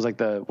 Josh Allen was like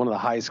one of the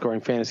highest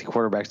scoring fantasy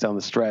quarterbacks down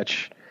the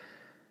stretch.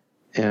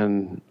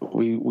 And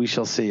we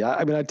shall see.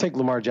 I'd take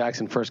Lamar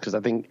Jackson first because I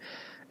think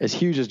as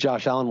huge as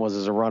Josh Allen was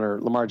as a runner,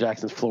 Lamar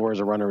Jackson's floor as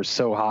a runner is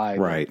so high.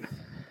 Right.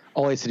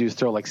 All he has to do is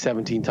throw like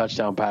 17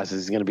 touchdown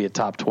passes. He's going to be a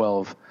top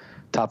 12,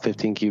 top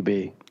 15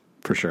 QB.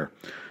 For sure.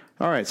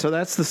 All right, so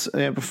that's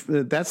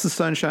the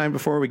sunshine.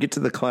 Before we get to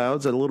the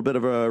clouds, a little bit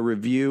of a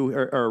review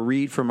or a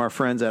read from our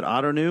friends at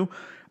Ottoneu.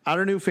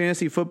 Ottoneu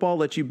Fantasy Football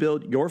lets you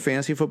build your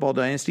fantasy football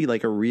dynasty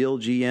like a real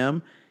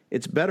GM.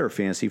 It's better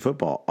fantasy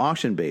football,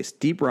 auction-based,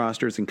 deep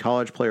rosters, and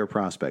college player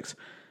prospects.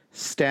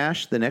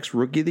 Stash the next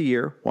rookie of the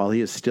year while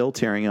he is still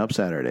tearing up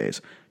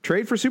Saturdays.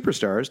 Trade for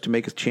superstars to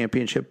make a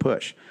championship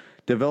push.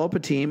 Develop a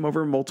team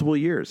over multiple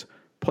years.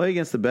 Play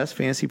against the best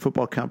fantasy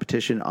football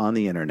competition on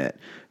the internet.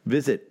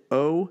 Visit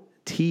OTTONEU.com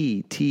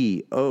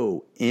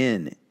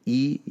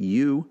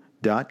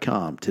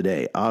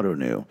today.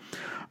 Ottoneu.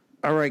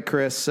 All right,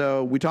 Chris.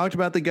 So we talked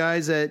about the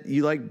guys that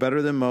you like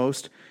better than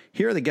most.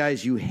 Here are the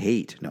guys you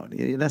hate. No, not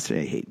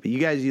necessarily hate, but you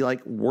guys you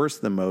like worse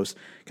than most.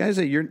 Guys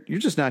that you're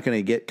just not going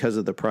to get because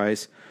of the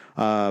price.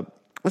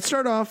 Let's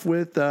start off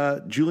with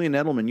Julian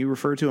Edelman. You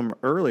referred to him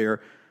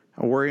earlier,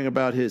 worrying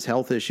about his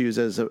health issues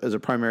as a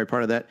primary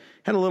part of that.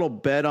 Had a little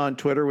bet on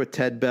Twitter with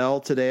Ted Bell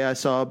today. I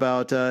saw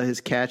about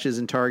his catches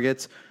and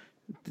targets.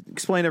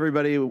 Explain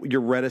everybody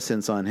your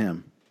reticence on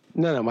him.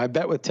 No, my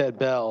bet with Ted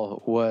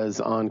Bell was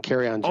on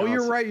Kerryon Johnson. Oh,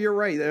 you're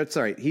right. That's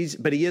all right. He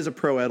is a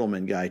pro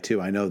Edelman guy too.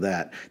 I know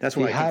that. That's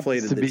why I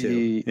conflated the two.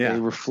 He happens to be a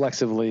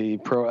reflexively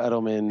pro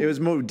Edelman. It was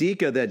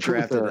Modica that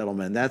drafted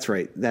Edelman. That's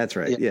right.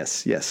 Yeah.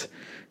 Yes.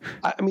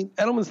 I mean,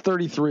 Edelman's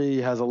 33,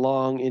 has a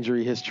long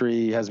injury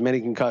history, has many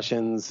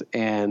concussions,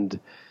 and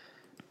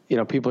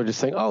people are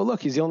just saying, "Oh,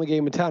 look, he's the only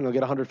game in town. He'll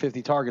get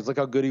 150 targets. Look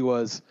how good he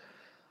was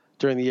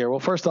during the year." Well,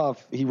 first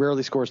off, he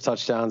rarely scores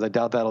touchdowns. I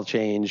doubt that'll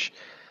change.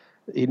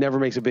 He never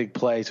makes a big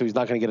play, so he's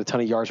not going to get a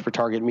ton of yards per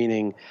target,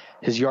 meaning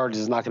his yardage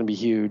is not going to be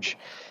huge.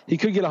 He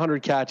could get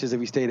 100 catches if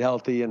he stayed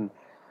healthy and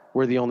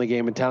we're the only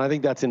game in town. I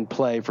think that's in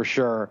play for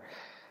sure.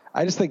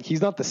 I just think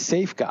he's not the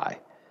safe guy,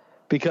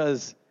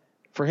 because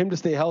for him to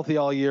stay healthy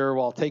all year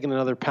while taking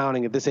another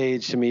pounding at this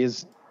age, to me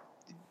is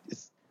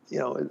I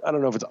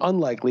don't know if it's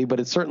unlikely, but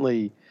it's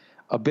certainly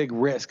a bigger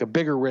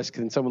risk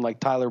than someone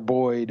like Tyler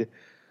Boyd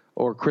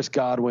or Chris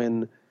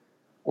Godwin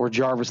or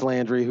Jarvis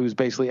Landry, who's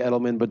basically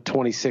Edelman, but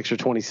 26 or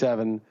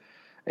 27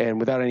 and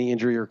without any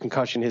injury or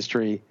concussion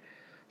history.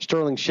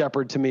 Sterling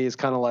Shepard, to me, is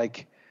kind of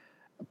like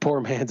poor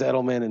man's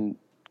Edelman and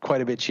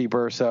quite a bit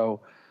cheaper.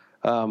 So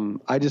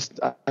I just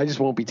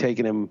won't be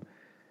taking him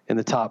in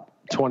the top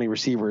 20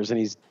 receivers, and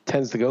he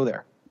tends to go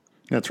there.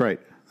 That's right.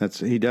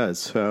 He does.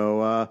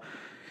 So,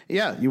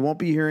 you won't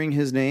be hearing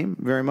his name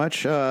very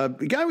much.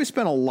 The guy we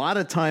spent a lot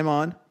of time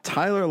on,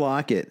 Tyler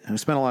Lockett. I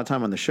spent a lot of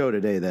time on the show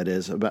today, that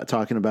is, about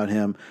talking about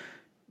him.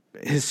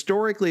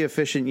 Historically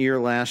efficient year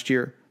last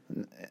year.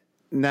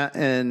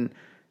 And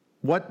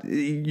what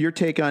your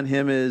take on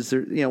him is,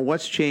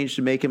 what's changed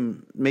to make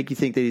you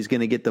think that he's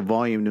going to get the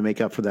volume to make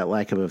up for that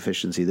lack of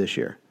efficiency this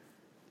year?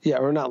 Yeah,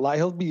 or not lie.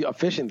 He'll be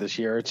efficient this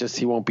year. It's just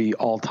he won't be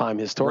all-time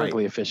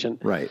historically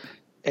efficient. Right.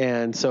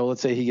 And so let's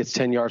say he gets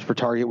 10 yards per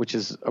target, which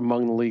is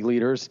among the league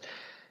leaders.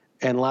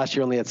 And last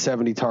year only had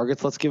 70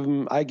 targets.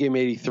 I gave him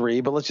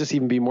 83, but let's just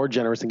even be more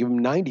generous and give him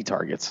 90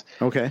 targets.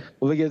 Okay.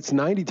 Well, he gets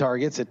 90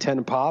 targets at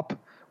 10 pop,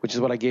 which is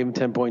what I gave him,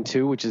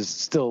 10.2, which is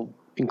still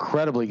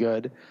incredibly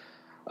good.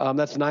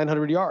 That's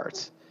 900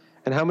 yards.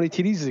 And how many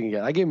TDs is he going to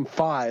get? I gave him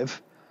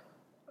 5.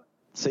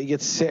 So he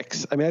gets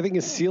 6. I mean, I think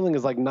his ceiling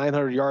is like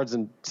 900 yards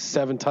and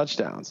 7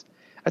 touchdowns.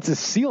 That's his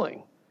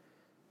ceiling.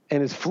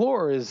 And his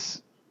floor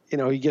is,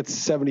 he gets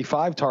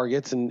 75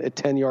 targets and at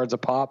 10 yards a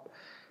pop,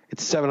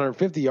 it's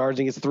 750 yards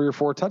and he gets 3 or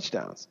 4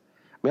 touchdowns.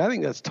 I mean, I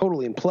think that's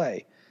totally in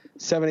play.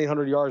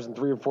 700-800 yards and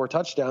 3 or 4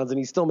 touchdowns, and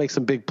he still makes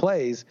some big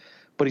plays,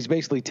 but he's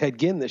basically Ted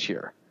Ginn this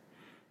year.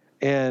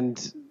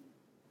 And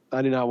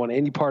I do not want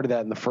any part of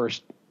that in the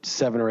first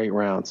 7 or 8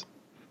 rounds.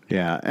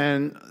 Yeah,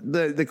 and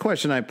the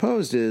question I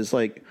posed is,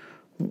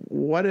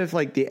 what if,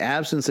 the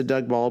absence of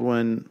Doug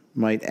Baldwin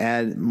might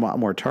add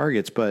more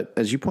targets? But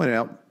as you pointed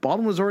out,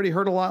 Baldwin was already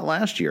hurt a lot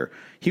last year.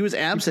 He was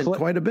absent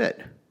quite a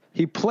bit.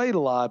 He played a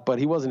lot, but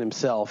he wasn't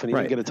himself, and he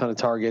didn't get a ton of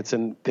targets.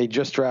 And they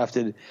just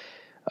drafted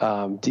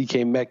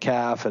DK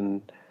Metcalf,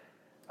 and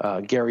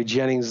Gary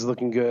Jennings is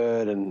looking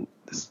good, and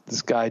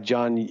this guy,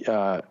 John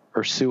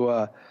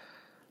Ursua.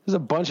 There's a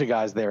bunch of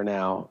guys there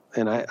now,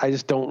 and I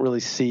just don't really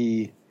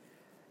see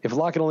 – if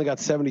Lockett only got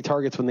 70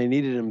 targets when they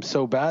needed him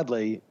so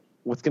badly,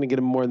 what's going to get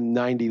him more than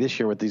 90 this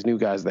year with these new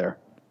guys there?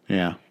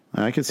 Yeah,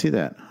 I could see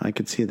that.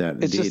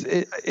 It's just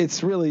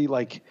it's really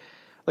like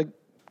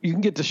you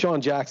can get Deshaun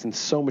Jackson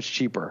so much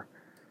cheaper,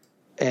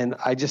 and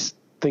I just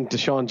think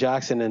Deshaun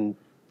Jackson and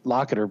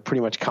Lockett are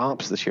pretty much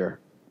comps this year.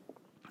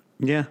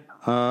 Yeah,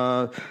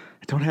 I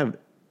don't have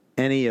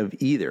any of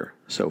either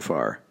so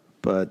far,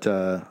 but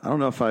I don't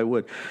know if I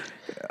would.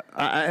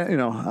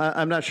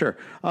 I'm not sure.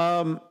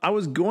 I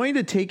was going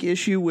to take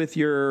issue with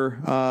your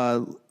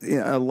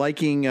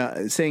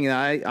liking, saying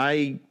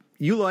that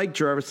you like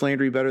Jarvis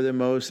Landry better than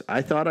most.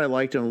 I thought I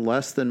liked him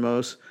less than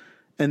most.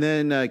 And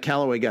then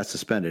Callaway got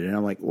suspended, and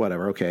I'm like,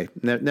 whatever, okay,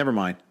 never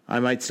mind. I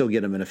might still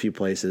get him in a few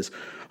places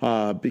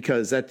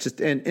because that's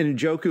just and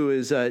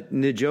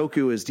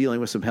Njoku is dealing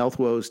with some health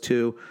woes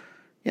too.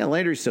 Yeah,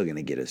 Landry's still going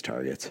to get his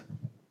targets.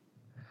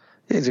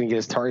 Yeah, he's going to get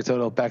his targets.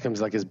 Odell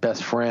Beckham's like his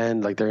best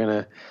friend. Like they're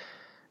going to,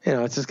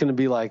 it's just going to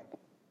be like,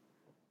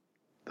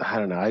 I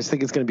don't know. I just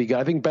think it's going to be good.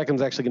 I think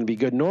Beckham's actually going to be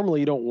good. Normally,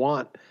 you don't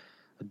want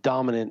a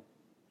dominant,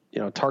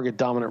 target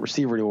dominant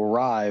receiver to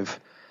arrive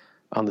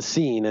on the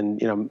scene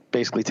and,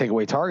 basically take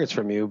away targets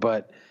from you.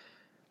 But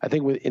I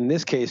think in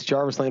this case,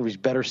 Jarvis Landry's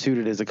better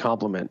suited as a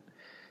complement.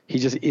 He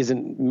just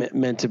isn't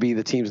meant to be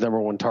the team's number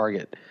one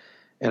target.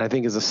 And I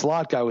think as a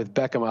slot guy with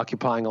Beckham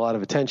occupying a lot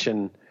of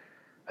attention,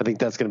 I think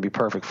that's going to be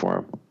perfect for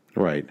him.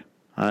 Right.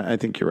 I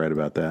think you're right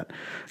about that.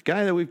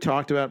 Guy that we've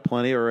talked about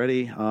plenty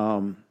already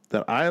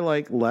that I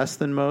like less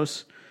than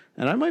most,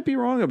 and I might be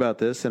wrong about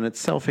this, and it's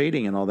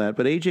self-hating and all that,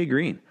 but A.J.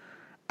 Green.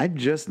 I'm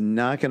just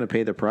not going to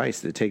pay the price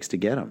that it takes to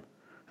get him.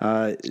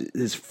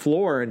 His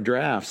floor in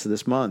drafts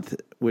this month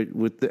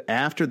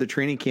after the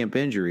training camp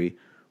injury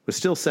was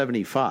still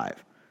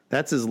 75.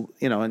 That's his,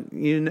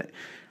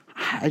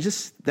 I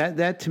just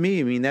that to me,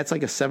 I mean, that's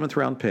like a 7th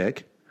round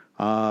pick.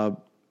 And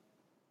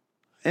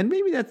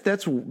maybe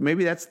that's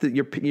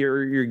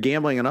you're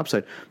gambling on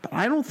upside, but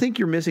I don't think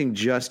you're missing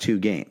just 2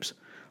 games.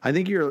 I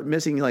think you're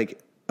missing like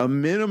a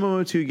minimum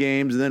of 2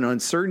 games, and then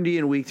uncertainty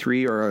in week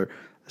 3 or a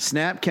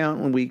snap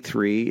count in week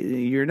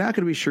 3. You're not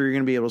going to be sure you're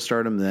going to be able to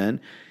start him then.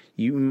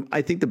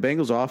 I think the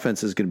Bengals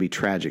offense is going to be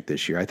tragic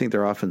this year. I think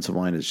their offensive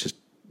line is just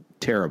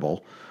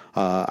terrible.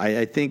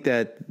 I think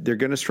that they're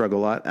going to struggle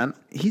a lot, and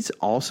he's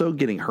also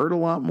getting hurt a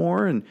lot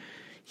more, and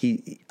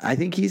I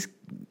think he's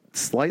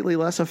slightly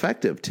less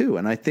effective too.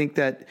 And I think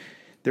that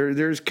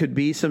there could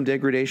be some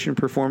degradation in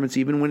performance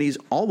even when he's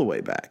all the way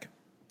back.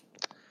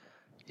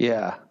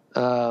 Yeah,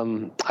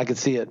 I could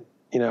see it.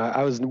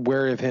 I was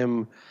wary of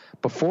him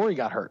before he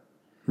got hurt.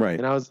 Right.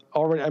 And I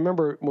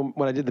remember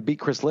when I did the Beat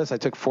Chris list, I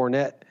took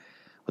Fournette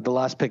with the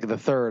last pick of the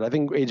 3rd. I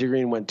think A.J.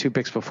 Green went 2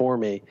 picks before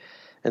me.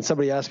 And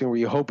somebody asked me, were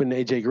you hoping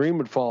A.J. Green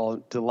would fall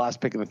to the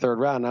last pick of the 3rd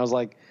round? And I was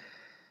like,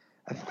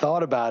 I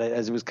thought about it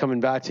as it was coming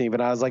back to me,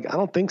 but I was like, I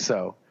don't think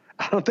so.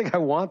 I don't think I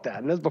want that.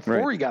 And that's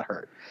before he got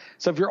hurt.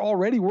 So if you're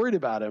already worried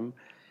about him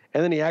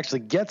and then he actually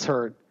gets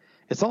hurt,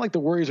 it's not like the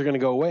worries are going to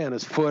go away on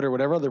his foot or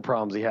whatever other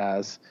problems he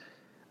has.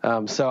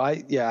 So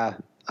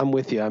I'm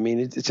with you. I mean,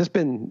 it's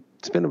been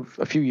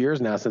a few years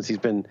now since he's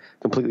been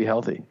completely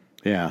healthy.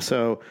 Yeah.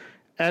 So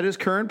at his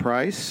current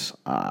price,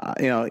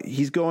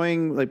 he's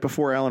going like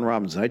before Allen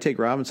Robinson. I take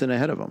Robinson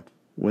ahead of him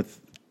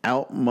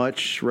without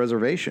much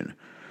reservation.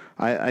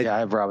 I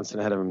have Robinson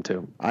ahead of him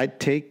too. I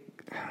take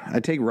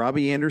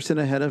Robbie Anderson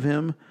ahead of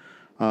him.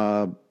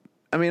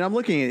 I mean, I'm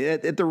looking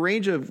at the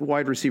range of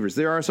wide receivers.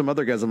 There are some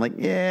other guys I'm like,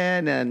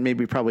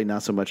 maybe probably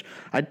not so much.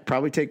 I'd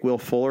probably take Will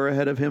Fuller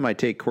ahead of him. I'd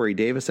take Corey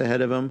Davis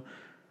ahead of him.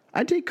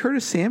 I'd take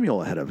Curtis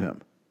Samuel ahead of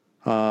him.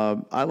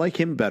 I like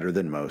him better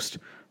than most.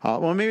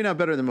 Well, maybe not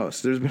better than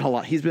most. There's been a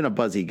lot. He's been a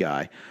buzzy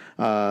guy.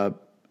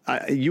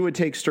 You would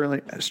take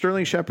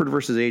Sterling Shepard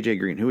versus A.J.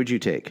 Green. Who would you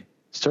take?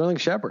 Sterling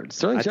Shepard.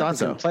 Sterling Shepard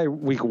can play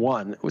week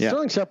 1. Yeah.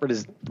 Sterling Shepard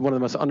is one of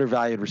the most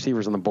undervalued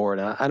receivers on the board.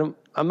 And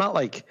I'm not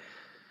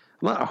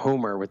a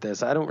homer with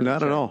this. I don't really not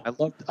care. At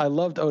all. I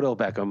loved Odell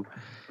Beckham,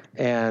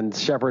 and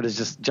Shepard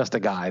is just a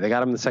guy. They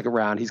got him in the 2nd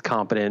round. He's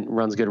competent,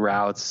 runs good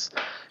routes,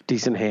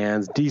 decent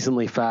hands,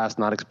 decently fast,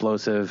 not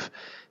explosive.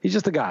 He's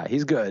just a guy.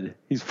 He's good.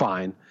 He's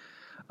fine.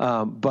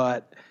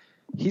 But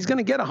he's going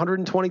to get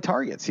 120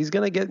 targets. He's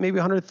going to get maybe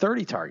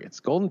 130 targets.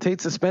 Golden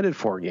Tate's suspended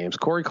 4 games.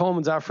 Corey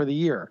Coleman's out for the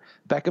year.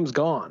 Beckham's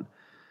gone.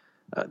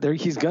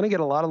 He's going to get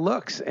a lot of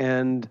looks,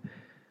 and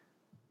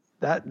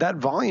that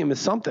volume is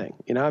something.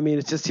 I mean,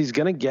 it's just he's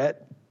going to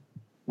get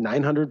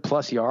 900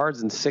 plus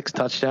yards and 6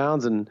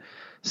 touchdowns and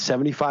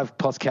 75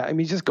 plus I mean,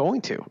 he's just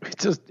going to.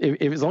 It's just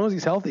if as long as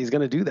he's healthy, he's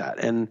going to do that.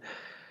 And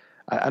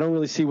I don't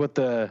really see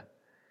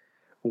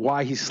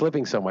why he's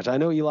slipping so much. I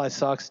know Eli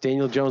sucks.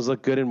 Daniel Jones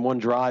looked good in one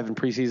drive in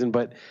preseason,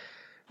 but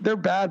they're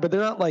bad. But they're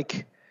not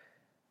like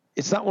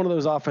it's not one of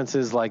those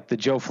offenses like the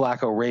Joe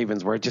Flacco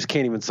Ravens where it just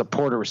can't even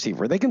support a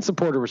receiver. They can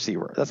support a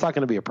receiver. That's not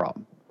going to be a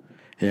problem.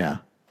 Yeah.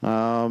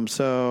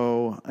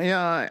 So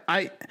yeah,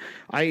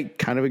 I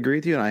kind of agree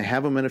with you, and I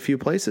have them in a few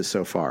places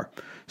so far.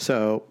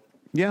 So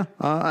yeah,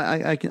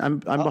 I'm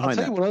behind that. I'll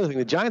tell you one other thing.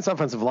 The Giants'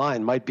 offensive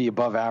line might be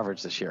above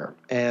average this year,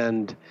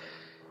 and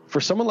for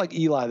someone like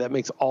Eli, that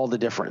makes all the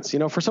difference.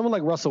 For someone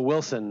like Russell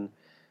Wilson,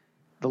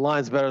 the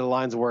line's better, the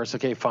line's worse.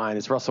 Okay, fine,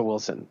 it's Russell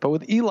Wilson. But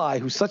with Eli,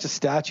 who's such a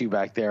statue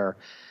back there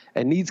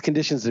and needs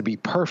conditions to be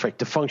perfect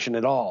to function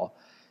at all,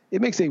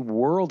 it makes a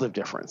world of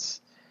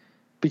difference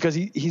because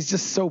he's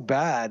just so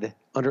bad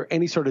under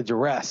any sort of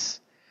duress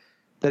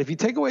that if you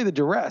take away the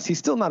duress, he's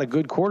still not a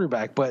good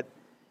quarterback, but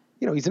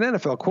he's an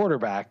NFL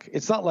quarterback.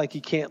 It's not like he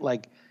can't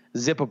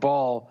zip a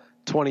ball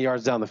 20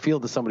 yards down the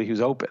field to somebody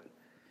who's open.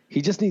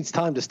 He just needs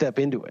time to step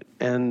into it.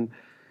 And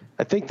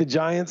I think the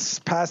Giants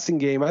passing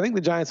game, I think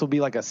the Giants will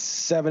be like a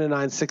 7-9,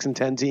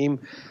 6-10 team,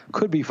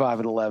 could be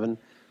 5-11,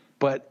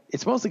 but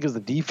it's mostly because the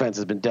defense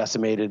has been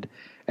decimated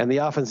and the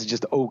offense is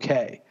just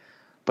okay.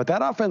 But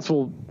that offense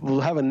will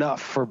have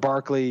enough for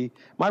Barkley.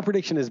 My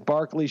prediction is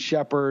Barkley,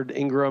 Shepard,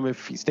 Ingram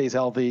if he stays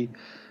healthy.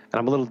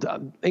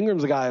 And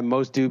Ingram's the guy I'm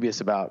most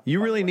dubious about.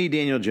 You really need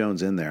Daniel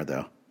Jones in there,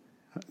 though.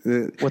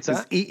 What's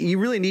that? You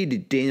really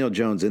need Daniel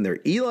Jones in there.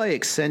 Eli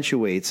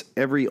accentuates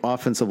every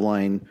offensive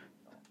line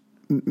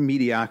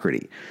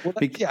mediocrity. Well,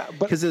 but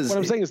what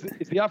I'm saying is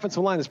the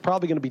offensive line is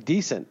probably going to be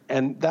decent,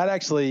 and that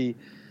actually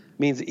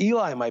means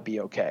Eli might be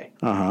okay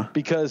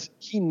because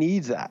he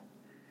needs that.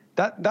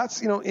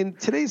 That's in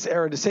today's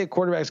era to say a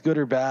quarterback's good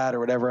or bad or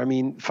whatever. I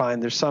mean, fine,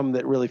 there's some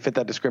that really fit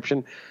that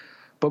description,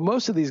 but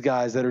most of these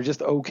guys that are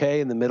just okay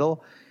in the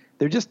middle,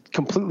 they're just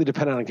completely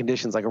dependent on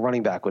conditions like a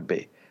running back would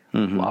be.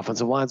 Mm-hmm.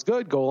 Offensive line's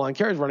good, goal line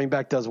carries, running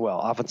back does well.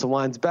 Offensive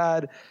line's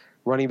bad,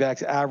 running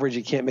back's average,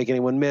 he can't make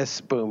anyone miss,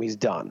 boom, he's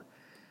done.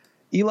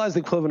 Eli's the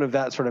equivalent of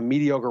that sort of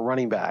mediocre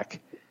running back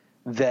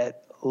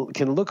that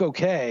can look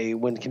okay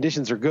when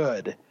conditions are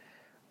good,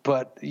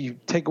 but you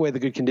take away the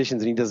good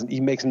conditions and he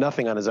makes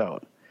nothing on his own.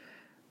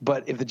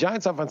 But if the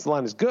Giants' offensive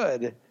line is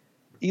good,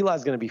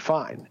 Eli's going to be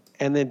fine.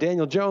 And then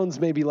Daniel Jones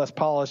may be less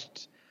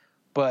polished,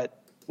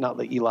 but not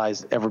that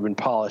Eli's ever been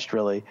polished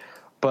really,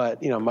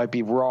 but might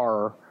be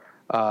rawer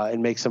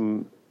and make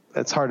some.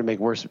 It's hard to make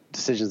worse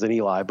decisions than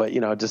Eli, but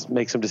just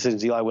make some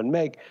decisions Eli wouldn't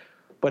make.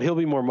 But he'll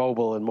be more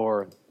mobile and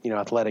more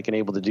athletic and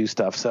able to do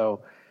stuff.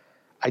 So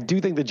I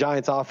do think the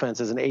Giants' offense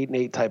is an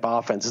 8-8 type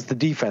offense. It's the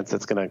defense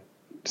that's going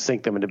to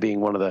sink them into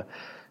being one of the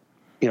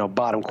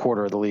bottom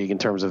quarter of the league in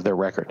terms of their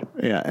record.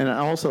 Yeah, and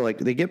also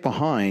they get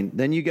behind,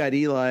 then you got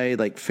Eli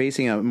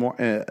facing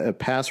a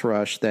pass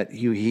rush that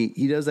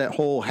he does that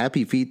whole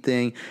happy feet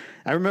thing.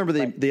 I remember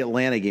the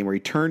Atlanta game where he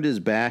turned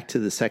his back to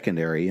the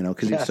secondary,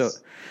 because he's so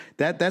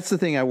that's the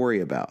thing I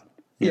worry about.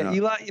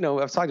 Eli,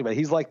 I've talked about it.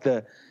 He's like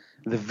the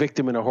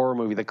victim in a horror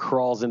movie that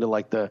crawls into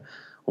like the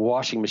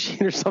washing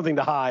machine or something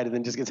to hide and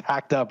then just gets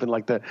hacked up in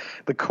like the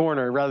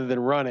corner rather than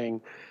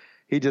running.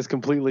 He just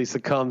completely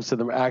succumbs to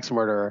the axe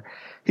murderer.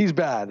 He's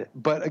bad.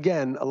 But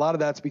again, a lot of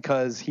that's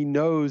because he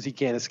knows he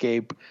can't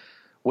escape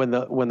when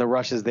the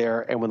rush is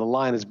there, and when the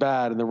line is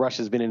bad and the rush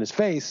has been in his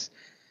face,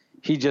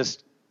 he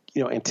just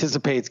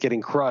anticipates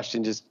getting crushed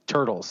and just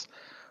turtles.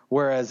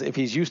 Whereas if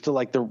he's used to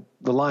like the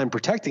line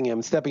protecting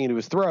him, stepping into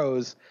his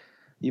throws,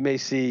 you may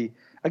see,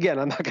 again,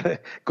 I'm not going to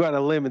go on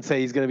a limb and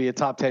say he's going to be a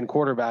top 10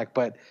 quarterback,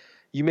 but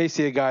you may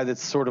see a guy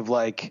that's sort of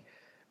like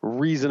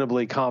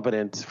reasonably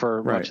competent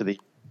for much of the.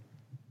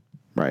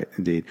 Right,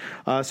 indeed.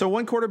 So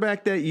one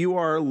quarterback that you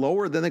are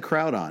lower than the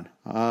crowd on,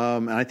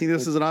 and I think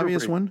this is an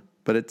obvious one,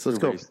 but let's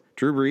go.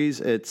 Drew Brees.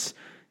 It's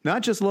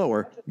not just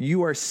lower;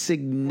 you are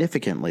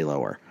significantly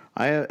lower.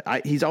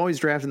 He's always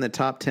drafted in the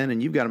top 10,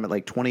 and you've got him at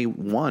like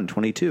 21,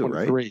 22,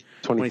 23, right?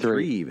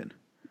 23 even.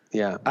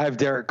 Yeah, I have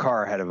Derek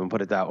Carr ahead of him.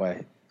 Put it that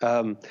way.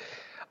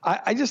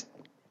 I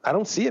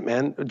don't see it,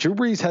 man. Drew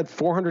Brees had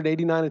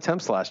 489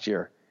 attempts last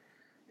year.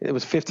 It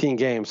was 15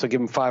 games, so give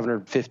him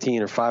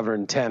 515 or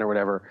 510 or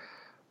whatever.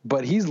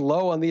 But he's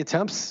low on the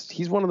attempts.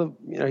 He's one of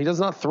the, he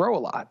does not throw a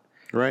lot.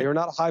 Right. They're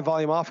not a high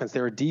volume offense.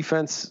 They're a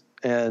defense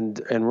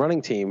and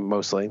running team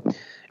mostly,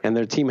 and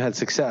their team had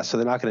success. So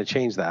they're not going to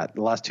change that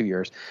the last 2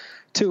 years.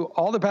 Two,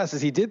 all the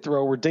passes he did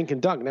throw were dink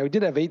and dunk. Now he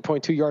did have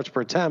 8.2 yards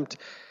per attempt,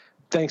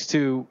 thanks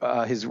to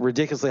his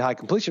ridiculously high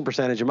completion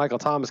percentage and Michael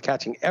Thomas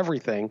catching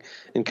everything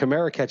and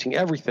Kamara catching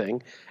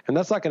everything. And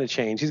that's not going to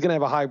change. He's going to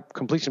have a high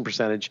completion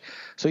percentage.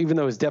 So even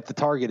though his depth of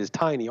target is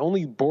tiny,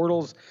 only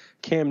Bortles,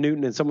 Cam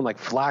Newton, and someone like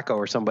Flacco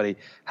or somebody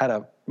had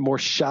a more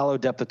shallow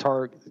depth of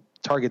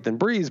target than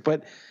Brees.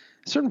 But at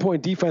a certain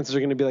point, defenses are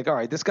going to be like, all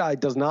right, this guy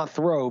does not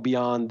throw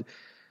beyond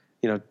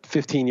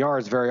 15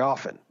 yards very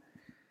often.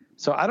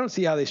 So I don't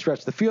see how they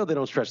stretch the field. They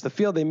don't stretch the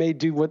field. They may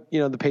do what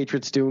the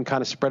Patriots do and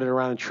kind of spread it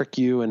around and trick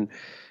you and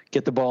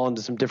get the ball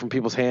into some different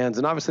people's hands.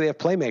 And obviously they have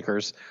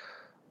playmakers,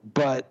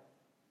 but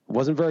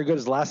wasn't very good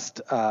his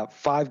last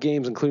 5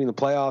 games, including the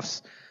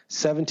playoffs.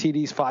 7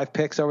 TDs, 5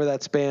 picks over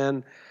that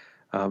span.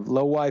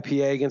 Low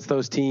YPA against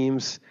those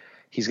teams.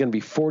 He's going to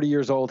be 40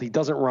 years old. He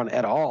doesn't run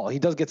at all. He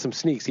does get some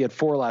sneaks. He had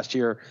 4 last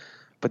year,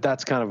 but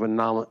that's kind of an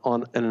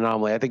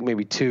anomaly. I think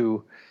maybe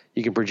 2.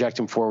 You can project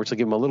him for, which will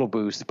give him a little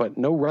boost, but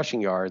no rushing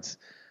yards.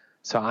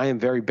 So I am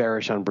very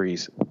bearish on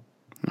Brees.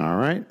 All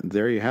right,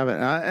 there you have it.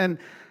 And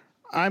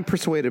I'm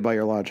persuaded by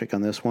your logic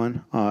on this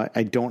one.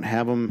 I don't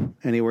have him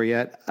anywhere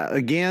yet.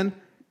 Again,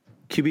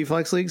 QB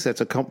flex leagues,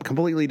 that's a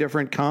completely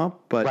different comp,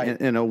 but right.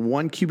 in a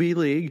 1 QB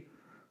league,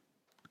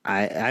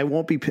 I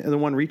won't be the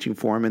one reaching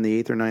for him in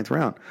the 8th or 9th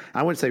round.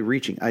 I wouldn't say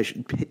reaching. I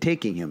should be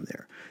taking him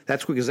there.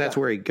 That's because that's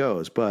where he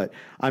goes. But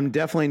I'm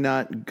definitely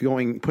not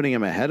putting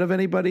him ahead of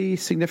anybody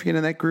significant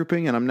in that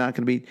grouping, and I'm not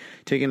going to be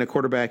taking a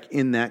quarterback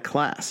in that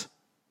class.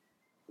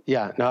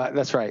 Yeah, no,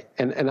 that's right.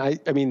 And I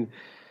mean,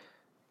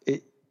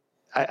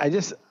 I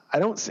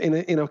don't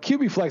in a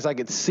QB flex I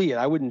could see it.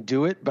 I wouldn't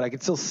do it, but I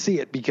could still see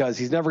it because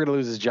he's never going to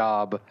lose his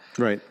job.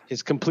 Right.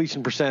 His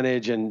completion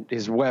percentage and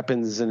his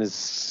weapons and his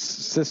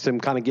system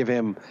kind of give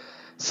him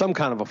some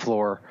kind of a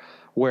floor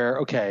where,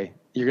 okay,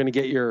 you're going to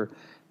get your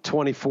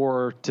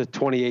 24 to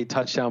 28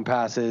 touchdown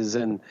passes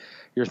and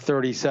your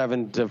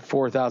 37 to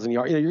 4,000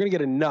 yards. You're going to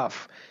get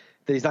enough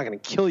that he's not going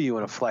to kill you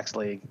in a flex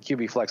league,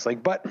 QB flex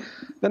league. But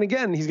then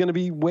again, he's going to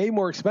be way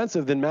more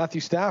expensive than Matthew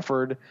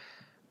Stafford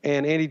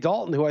and Andy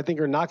Dalton, who I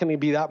think are not going to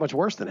be that much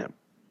worse than him.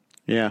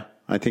 Yeah,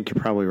 I think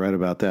you're probably right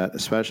about that.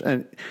 Especially,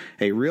 and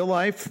hey, real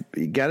life,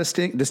 you got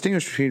to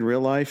distinguish between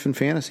real life and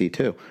fantasy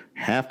too.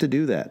 Have to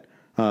do that.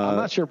 I'm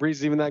not sure Brees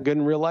is even that good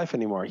in real life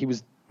anymore. He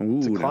was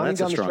declining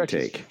down the stretch.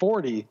 He's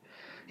 40.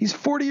 He's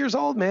 40 years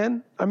old,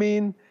 man. I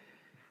mean,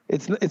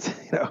 it's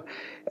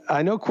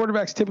I know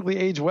quarterbacks typically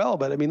age well,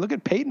 but I mean, look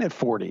at Peyton at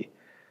 40.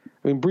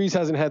 I mean, Brees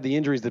hasn't had the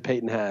injuries that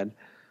Peyton had,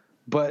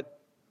 but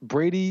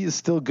Brady is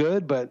still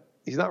good, but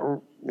he's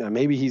not.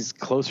 Maybe he's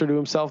closer to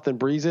himself than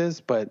Brees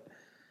is, but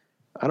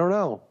I don't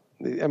know.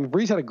 I mean,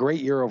 Brees had a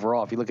great year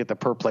overall. If you look at the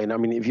per play, I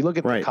mean, if you look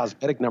at the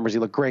cosmetic numbers, he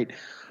looked great.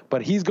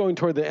 But he's going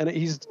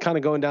he's kind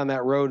of going down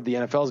that road the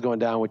NFL is going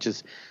down, which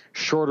is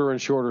shorter and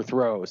shorter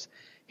throws.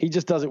 he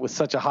just does it with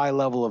such a high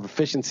level of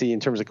efficiency in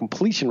terms of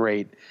completion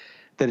rate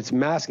that it's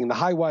masking. The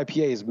high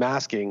YPA is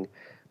masking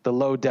the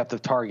low depth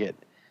of target.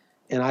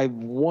 And I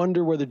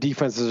wonder whether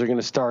defenses are going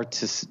to start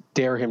to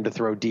dare him to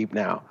throw deep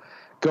now.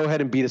 Go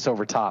ahead and beat us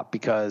over top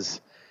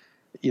because,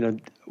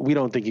 we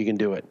don't think you can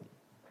do it.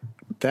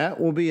 That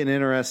will be an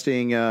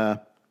interesting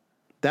that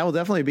will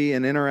definitely be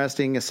an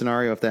interesting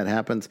scenario if that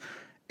happens.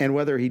 And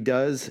whether he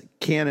does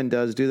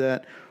do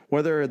that,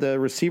 whether the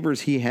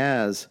receivers he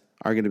has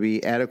are going to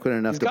be adequate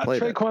enough to play.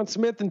 He's got Tre'Quan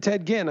Smith and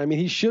Ted Ginn. I mean,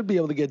 he should be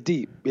able to get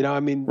deep.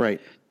 Right.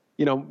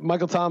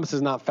 Michael Thomas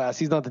is not fast.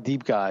 He's not the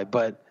deep guy,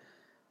 but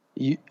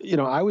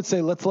I would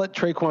say let's let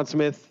Tre'Quan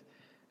Smith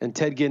and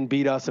Ted Ginn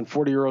beat us and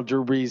 40-year-old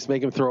Drew Brees,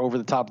 make him throw over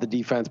the top of the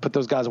defense, put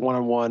those guys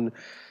one-on-one,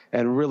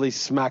 and really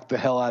smack the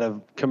hell out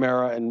of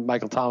Kamara and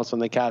Michael Thomas when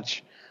they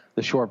catch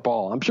the short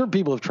ball. I'm sure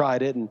people have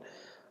tried it, and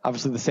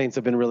obviously the Saints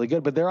have been really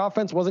good, but their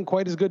offense wasn't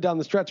quite as good down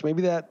the stretch.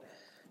 Maybe that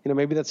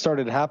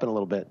started to happen a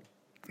little bit.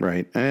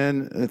 Right.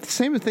 And the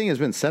same thing has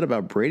been said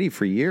about Brady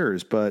for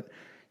years, but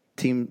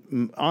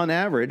on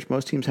average,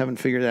 most teams haven't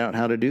figured out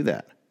how to do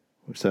that.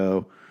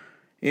 So,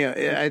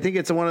 I think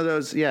it's one of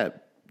those,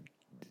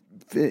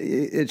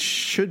 it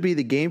should be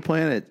the game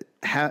plan.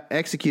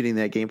 Executing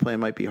that game plan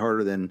might be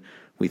harder than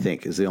we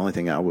think is the only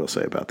thing I will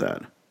say about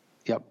that.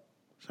 Yep.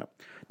 So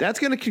that's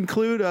going to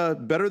conclude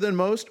Better Than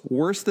Most,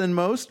 Worse Than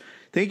Most.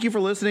 Thank you for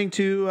listening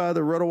to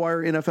the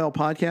RotoWire NFL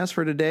podcast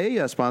for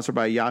today, sponsored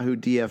by Yahoo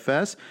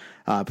DFS.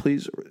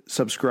 Please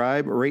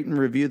subscribe, rate, and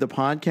review the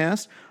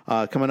podcast.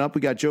 Coming up,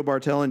 we got Joe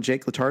Bartel and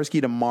Jake Latarski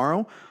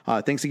tomorrow.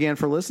 Thanks again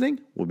for listening.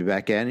 We'll be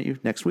back at you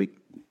next week.